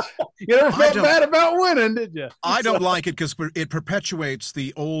 You never felt bad about winning, did you? I don't like it because it perpetuates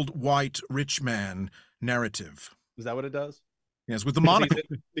the old white rich man narrative. Is that what it does? Yes, with the monocle.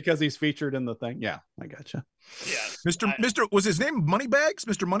 Because he's featured in the thing. Yeah, I gotcha. Yeah. Mr. Was his name Moneybags?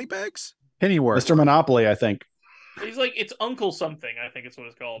 Mr. Moneybags? Pennyworth. Mr. Monopoly, I think. He's like, it's Uncle something, I think it's what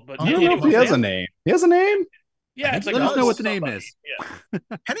it's called. But I don't know if he has a name. He has a name? Yeah, it's like, let us know what the somebody. name is. Yeah.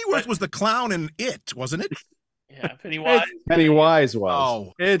 Pennyworth was the clown in It, wasn't it? Yeah, Pennywise. Pennywise was.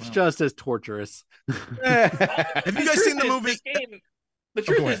 Oh, it's just as torturous. Have you guys seen the movie? The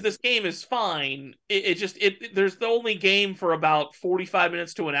truth is, this game is fine. There's the only game for about 45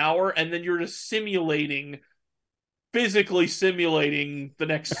 minutes to an hour, and then you're just physically simulating the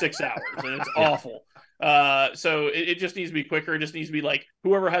next 6 hours, and it's awful. So it just needs to be quicker. It just needs to be like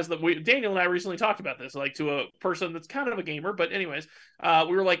whoever has Daniel and I recently talked about this, like to a person that's kind of a gamer, but anyways,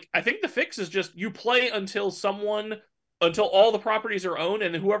 we were like, I think the fix is just you play until all the properties are owned,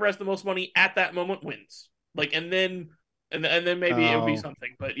 and then whoever has the most money at that moment wins. Like, and then maybe it would be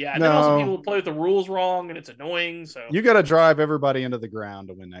something. But yeah, and then also people play with the rules wrong, and it's annoying. So you got to drive everybody into the ground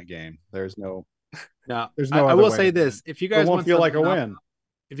to win that game. There's no. I will say this: if you guys won't feel like a win.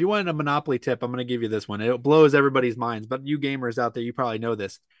 If you want a Monopoly tip, I'm going to give you this one. It blows everybody's minds, but you gamers out there, you probably know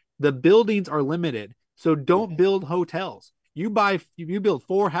this. The buildings are limited, so don't build hotels. You build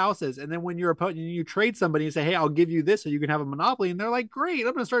 4 houses, and then when you're opponent, you trade somebody and say, "Hey, I'll give you this, so you can have a Monopoly." And they're like, "Great,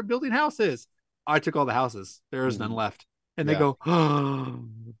 I'm going to start building houses." I took all the houses. There is none left, and they go, "Oh."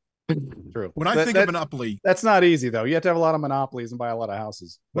 True. When I think of Monopoly, that's not easy though. You have to have a lot of monopolies and buy a lot of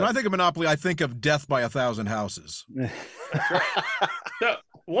houses. When I think of Monopoly, I think of death by 1,000 houses. So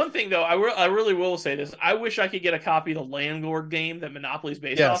one thing though, I really will say this: I wish I could get a copy of the Landlord game that Monopoly is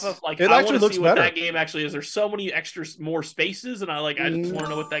based off of. Like, I want to see what that game actually is. There's so many more spaces, and I just want to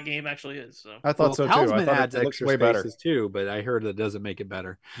know what that game actually is. So I thought so too. Talisman I thought adds it looks extra way better spaces too, but I heard that doesn't make it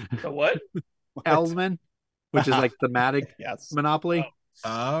better. The what? Talisman, which is like thematic Monopoly.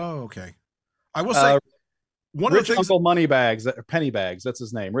 Oh, okay. I will say one Rich of the things. Uncle Moneybags, Pennybags. That's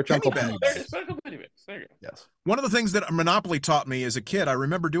his name. Rich Uncle Pennybags. Pennybags. There you go. Yes. One of the things that Monopoly taught me as a kid, I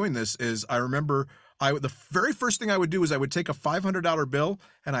remember doing this, is the very first thing I would do is I would take a $500 bill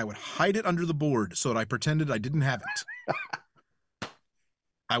and I would hide it under the board so that I pretended I didn't have it.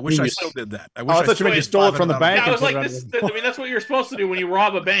 I wish I still did that. I thought you meant you stole it from the bank. Yeah, I was like, that's what you're supposed to do when you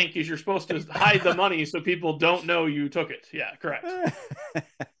rob a bank. Is you're supposed to hide the money so people don't know you took it. Yeah, correct.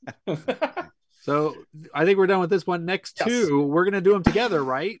 So I think we're done with this one. Next two, we're going to do them together,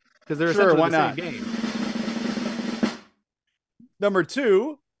 right? Because they're essentially the same game. Number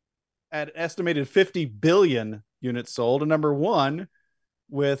 2, at an estimated 50 billion units sold, and number 1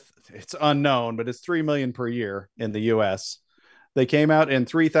 with, it's unknown, but it's 3 million per year in the US. They came out in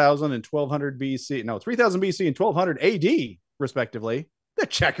 3000 and 1200 BC. No, 3000 BC and 1200 AD, respectively. The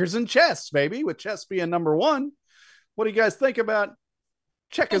Checkers and Chess, baby, with chess being number 1. What do you guys think about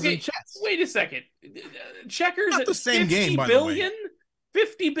Checkers and Chess? Wait a second. Checkers Not at the same 50 game, by billion? the way.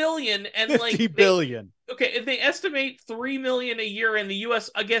 50 billion and 50 billion. Okay, if they estimate 3 million a year in the US,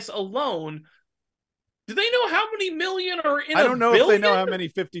 I guess alone, do they know how many million are in I don't know billion? if they know how many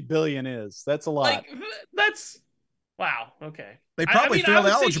 50 billion is. That's a lot. Like, that's wow. Okay. They probably failed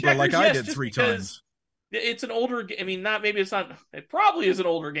would say algebra like Checkers, I did just 3 because times. It's an older. I mean, it probably is an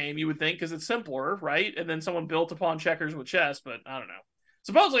older game. You would think because it's simpler, right? And then someone built upon checkers with chess, but I don't know.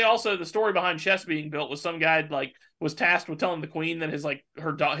 Supposedly, also the story behind chess being built was some guy like was tasked with telling the queen that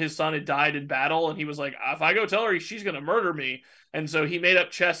his son had died in battle, and he was like, if I go tell her, she's gonna murder me. And so he made up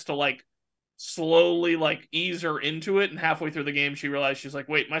chess to like slowly like ease her into it. And halfway through the game, she realized, she's like,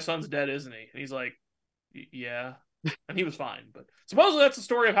 wait, my son's dead, isn't he? And he's like, yeah. And he was fine. But supposedly that's the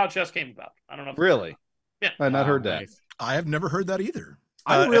story of how chess came about. I don't know. Really? Yeah. I've not heard that. I have never heard that either.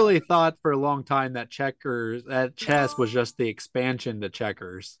 I really thought for a long time that chess was just the expansion to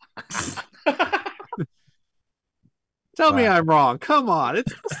checkers. Tell me I'm wrong. Come on.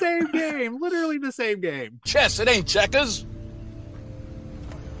 It's the same game. Literally the same game. Chess, it ain't checkers.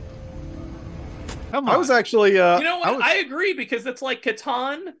 Come on. I was actually... you know what? I agree, because it's like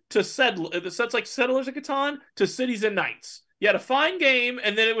Catan to Settlers. It's like Settlers of Catan to Cities and Knights. You had a fine game,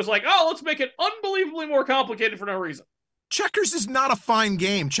 and then it was like, oh, let's make it unbelievably more complicated for no reason. Checkers is not a fine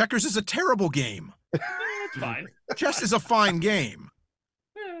game. Checkers is a terrible game. It's fine. Chess is a fine game.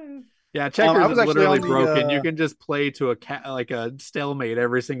 Yeah, checkers is literally broken. You can just play to a stalemate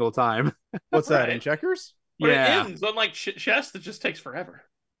every single time. What's that, in checkers? But it ends, unlike chess that just takes forever.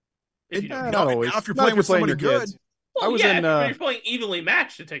 If you're playing with somebody good. Well, if you're playing evenly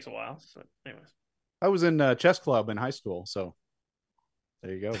matched, it takes a while. But anyways. I was in chess club in high school, so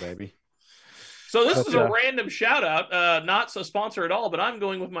there you go, baby. So this is a random shout out, not a sponsor at all, but I'm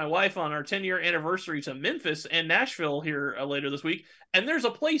going with my wife on our 10-year anniversary to Memphis and Nashville here later this week. And there's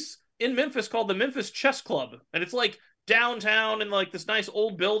a place in Memphis called the Memphis Chess Club. And it's like downtown in like this nice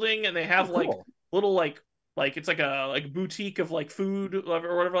old building. And they have like little like it's like a boutique of like food or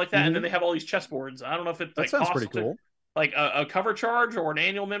whatever like that. Mm-hmm. And then they have all these chessboards. I don't know if it sounds pretty cool. Like a cover charge or an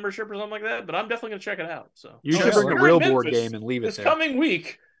annual membership or something like that, but I'm definitely gonna check it out. So you should bring a real board game and leave it this there. Coming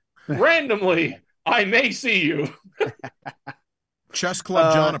week. Randomly, I may see you. Chess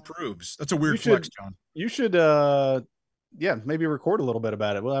Club John approves. That's a weird flex, John. You should, maybe record a little bit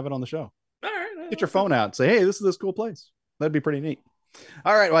about it. We'll have it on the show. All right. Get your phone out and say, hey, this is this cool place. That'd be pretty neat.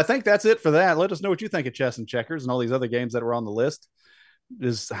 All right. Well, I think that's it for that. Let us know what you think of chess and checkers and all these other games that were on the list.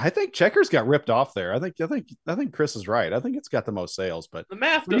 I think checkers got ripped off there. I think Chris is right. I think it's got the most sales, but the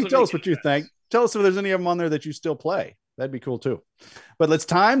math doesn't tell us what you think. Tell us if there's any of them on there that you still play. That'd be cool too. But it's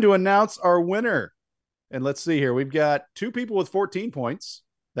time to announce our winner. And let's see here. We've got 2 people with 14 points.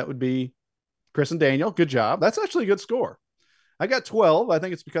 That would be Chris and Daniel. Good job. That's actually a good score. I got 12. I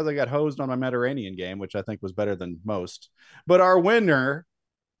think it's because I got hosed on my Mediterranean game, which I think was better than most. But our winner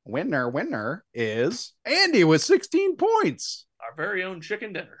is Andy with 16 points. Our very own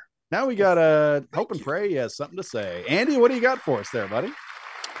chicken dinner. Now we got hope and pray he has something to say. Andy, what do you got for us there, buddy?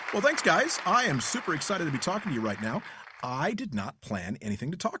 Well, thanks, guys. I am super excited to be talking to you right now. I did not plan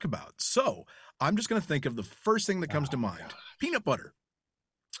anything to talk about, so I'm just going to think of the first thing that comes to mind. Peanut butter.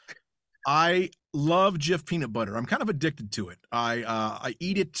 I love Jif peanut butter. I'm kind of addicted to it. I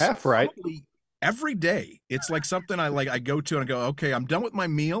eat it every day. It's like something I go to and I go, okay, I'm done with my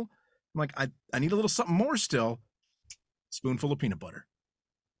meal. I'm like, I need a little something more still. Spoonful of peanut butter.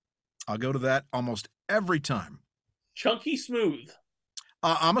 I'll go to that almost every time. Chunky smooth.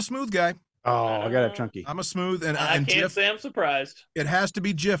 I'm a smooth guy. Oh, I got a chunky. I'm a smooth, and I can't Jif, say I'm surprised. It has to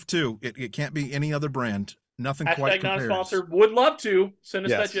be Jif too. It can't be any other brand. Nothing quite compares. Non-sponsor. Would love to send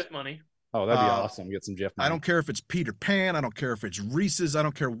us that Jif money. Oh, that'd be awesome. Get some Jif money. I don't care if it's Peter Pan. I don't care if it's Reese's. I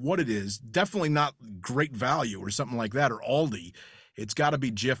don't care what it is. Definitely not Great Value or something like that, or Aldi. It's got to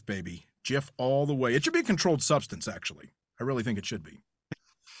be Jif, baby. Jif all the way. It should be a controlled substance, actually. I really think it should be.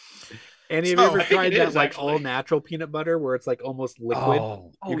 And have you ever tried that like all natural peanut butter where it's like almost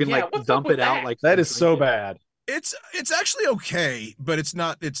liquid? You can dump it out like that. Is so bad. It's actually okay, but it's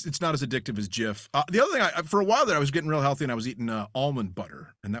not as addictive as Jif. The other thing, for a while there, I was getting real healthy and I was eating almond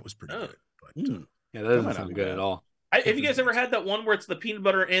butter, and that was pretty good. But, yeah, that doesn't sound good at all. Have you guys ever had that one where it's the peanut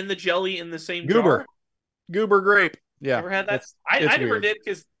butter and the jelly in the same jar? Goober grape. Yeah, ever had that? I never did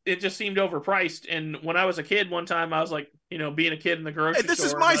because it just seemed overpriced. And when I was a kid, one time I was like, being a kid in the grocery store. Hey, this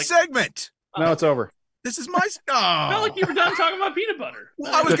is my segment. No, it's over. This is my. I felt like you were done talking about peanut butter.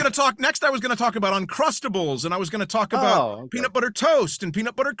 Well, I was going to talk next. I was going to talk about Uncrustables, and I was going to talk about peanut butter toast and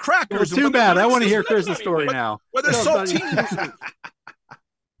peanut butter crackers. Well, too bad. I want to hear Chris's story now. Whether saltines.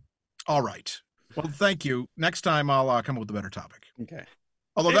 All right. Well, thank you. Next time I'll come up with a better topic. Okay.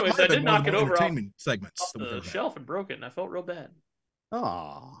 Although anyways, that might have been knock one it of over entertainment segments. off the shelf and broke it, and I felt real bad.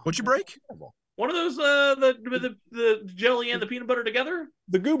 Oh, what'd you break? One of those the jelly and the peanut butter together.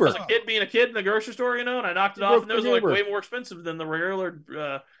 The goober. As a kid being a kid in the grocery store, and I knocked it off, and those are like way more expensive than the regular.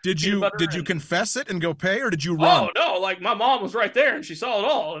 Did you confess it and go pay, or did you run? Oh no! Like my mom was right there, and she saw it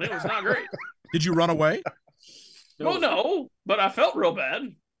all, and it was not great. Did you run away? Well, no, but I felt real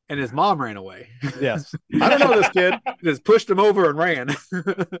bad. And his mom ran away. Yes. I don't know this kid. Just pushed him over and ran.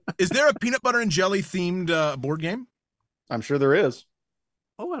 Is there a peanut butter and jelly themed board game? I'm sure there is.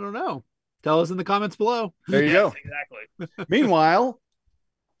 Oh, I don't know. Tell us in the comments below. There you go. Exactly. Meanwhile,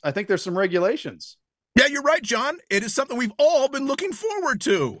 I think there's some regulations. Yeah, you're right, John. It is something we've all been looking forward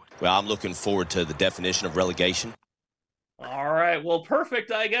to. Well, I'm looking forward to the definition of relegation. All right. Well,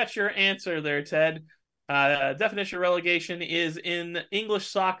 perfect. I got your answer there, Ted. Definition of relegation is in English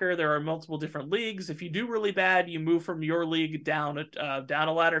soccer. There are multiple different leagues. If you do really bad, you move from your league down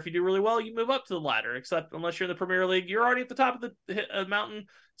a ladder. If you do really well, you move up to the ladder. Except unless you're in the Premier League, you're already at the top of the mountain.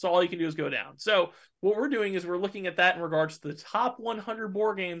 So all you can do is go down. So what we're doing is we're looking at that in regards to the top 100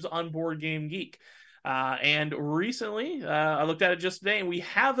 board games on Board Game Geek. And recently, I looked at it just today, and we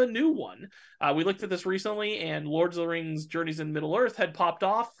have a new one. We looked at this recently, and Lord of the Rings Journeys in Middle-earth had popped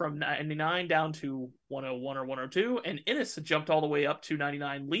off from 99 down to 101 or 102, and Innis had jumped all the way up to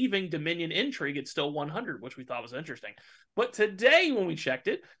 99, leaving Dominion Intrigue at still 100, which we thought was interesting. But today, when we checked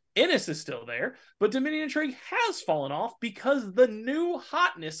it, Innis is still there, but Dominion Intrigue has fallen off because the new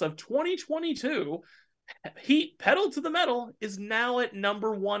hotness of 2022... Heat, pedal to the metal, is now at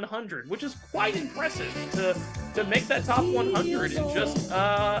number 100, which is quite impressive to make that top 100 in just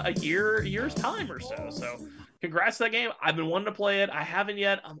a year's time or so. So congrats to that game. I've been wanting to play it. I haven't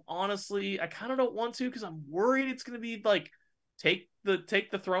yet. I kind of don't want to because I'm worried it's going to be like take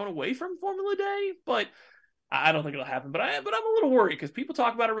the throne away from Formula Day, but I don't think it'll happen. But I'm a little worried because people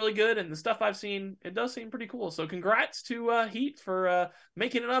talk about it really good, and the stuff I've seen, it does seem pretty cool. So congrats to Heat for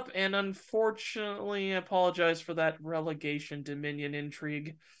making it up, and unfortunately, I apologize for that relegation Dominion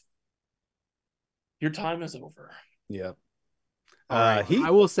Intrigue. Your time is over. Yeah.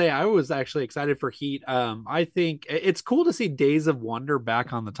 I will say I was actually excited for Heat. I think it's cool to see Days of Wonder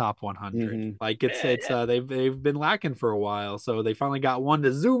back on the top 100. Mm-hmm. Like they've been lacking for a while, so they finally got one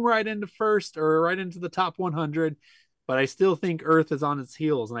to zoom right into first or right into the top 100. But I still think Earth is on its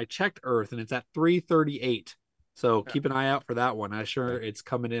heels, and I checked Earth, and it's at 338. So keep an eye out for that one. I'm sure it's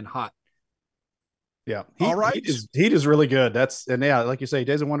coming in hot. Yeah. All right. Heat is really good. Like you say,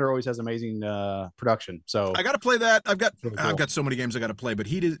 Days of Wonder always has amazing production. So I got to play that. I've got really cool. I've got so many games I got to play, but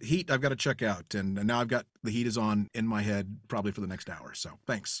Heat I've got to check out, and now I've got the Heat is on in my head probably for the next hour. So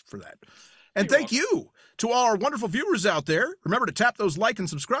thanks for that. And thank you to all our wonderful viewers out there. Remember to tap those like and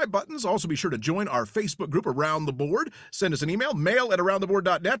subscribe buttons. Also be sure to join our Facebook group Around the Board. Send us an email,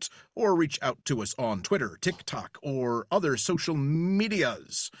 mail@aroundtheboard.net, or reach out to us on Twitter, TikTok, or other social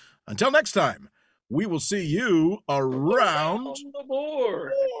medias. Until next time, we will see you around the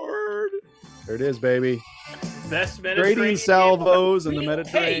board. There it is, baby. Best Mediterranean Grading salvos in the Hey,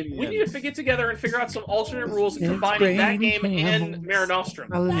 Mediterranean. we need to get together and figure out some alternate rules, combining that game and Mare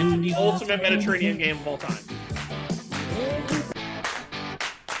Nostrum into the ultimate Mediterranean game of all time.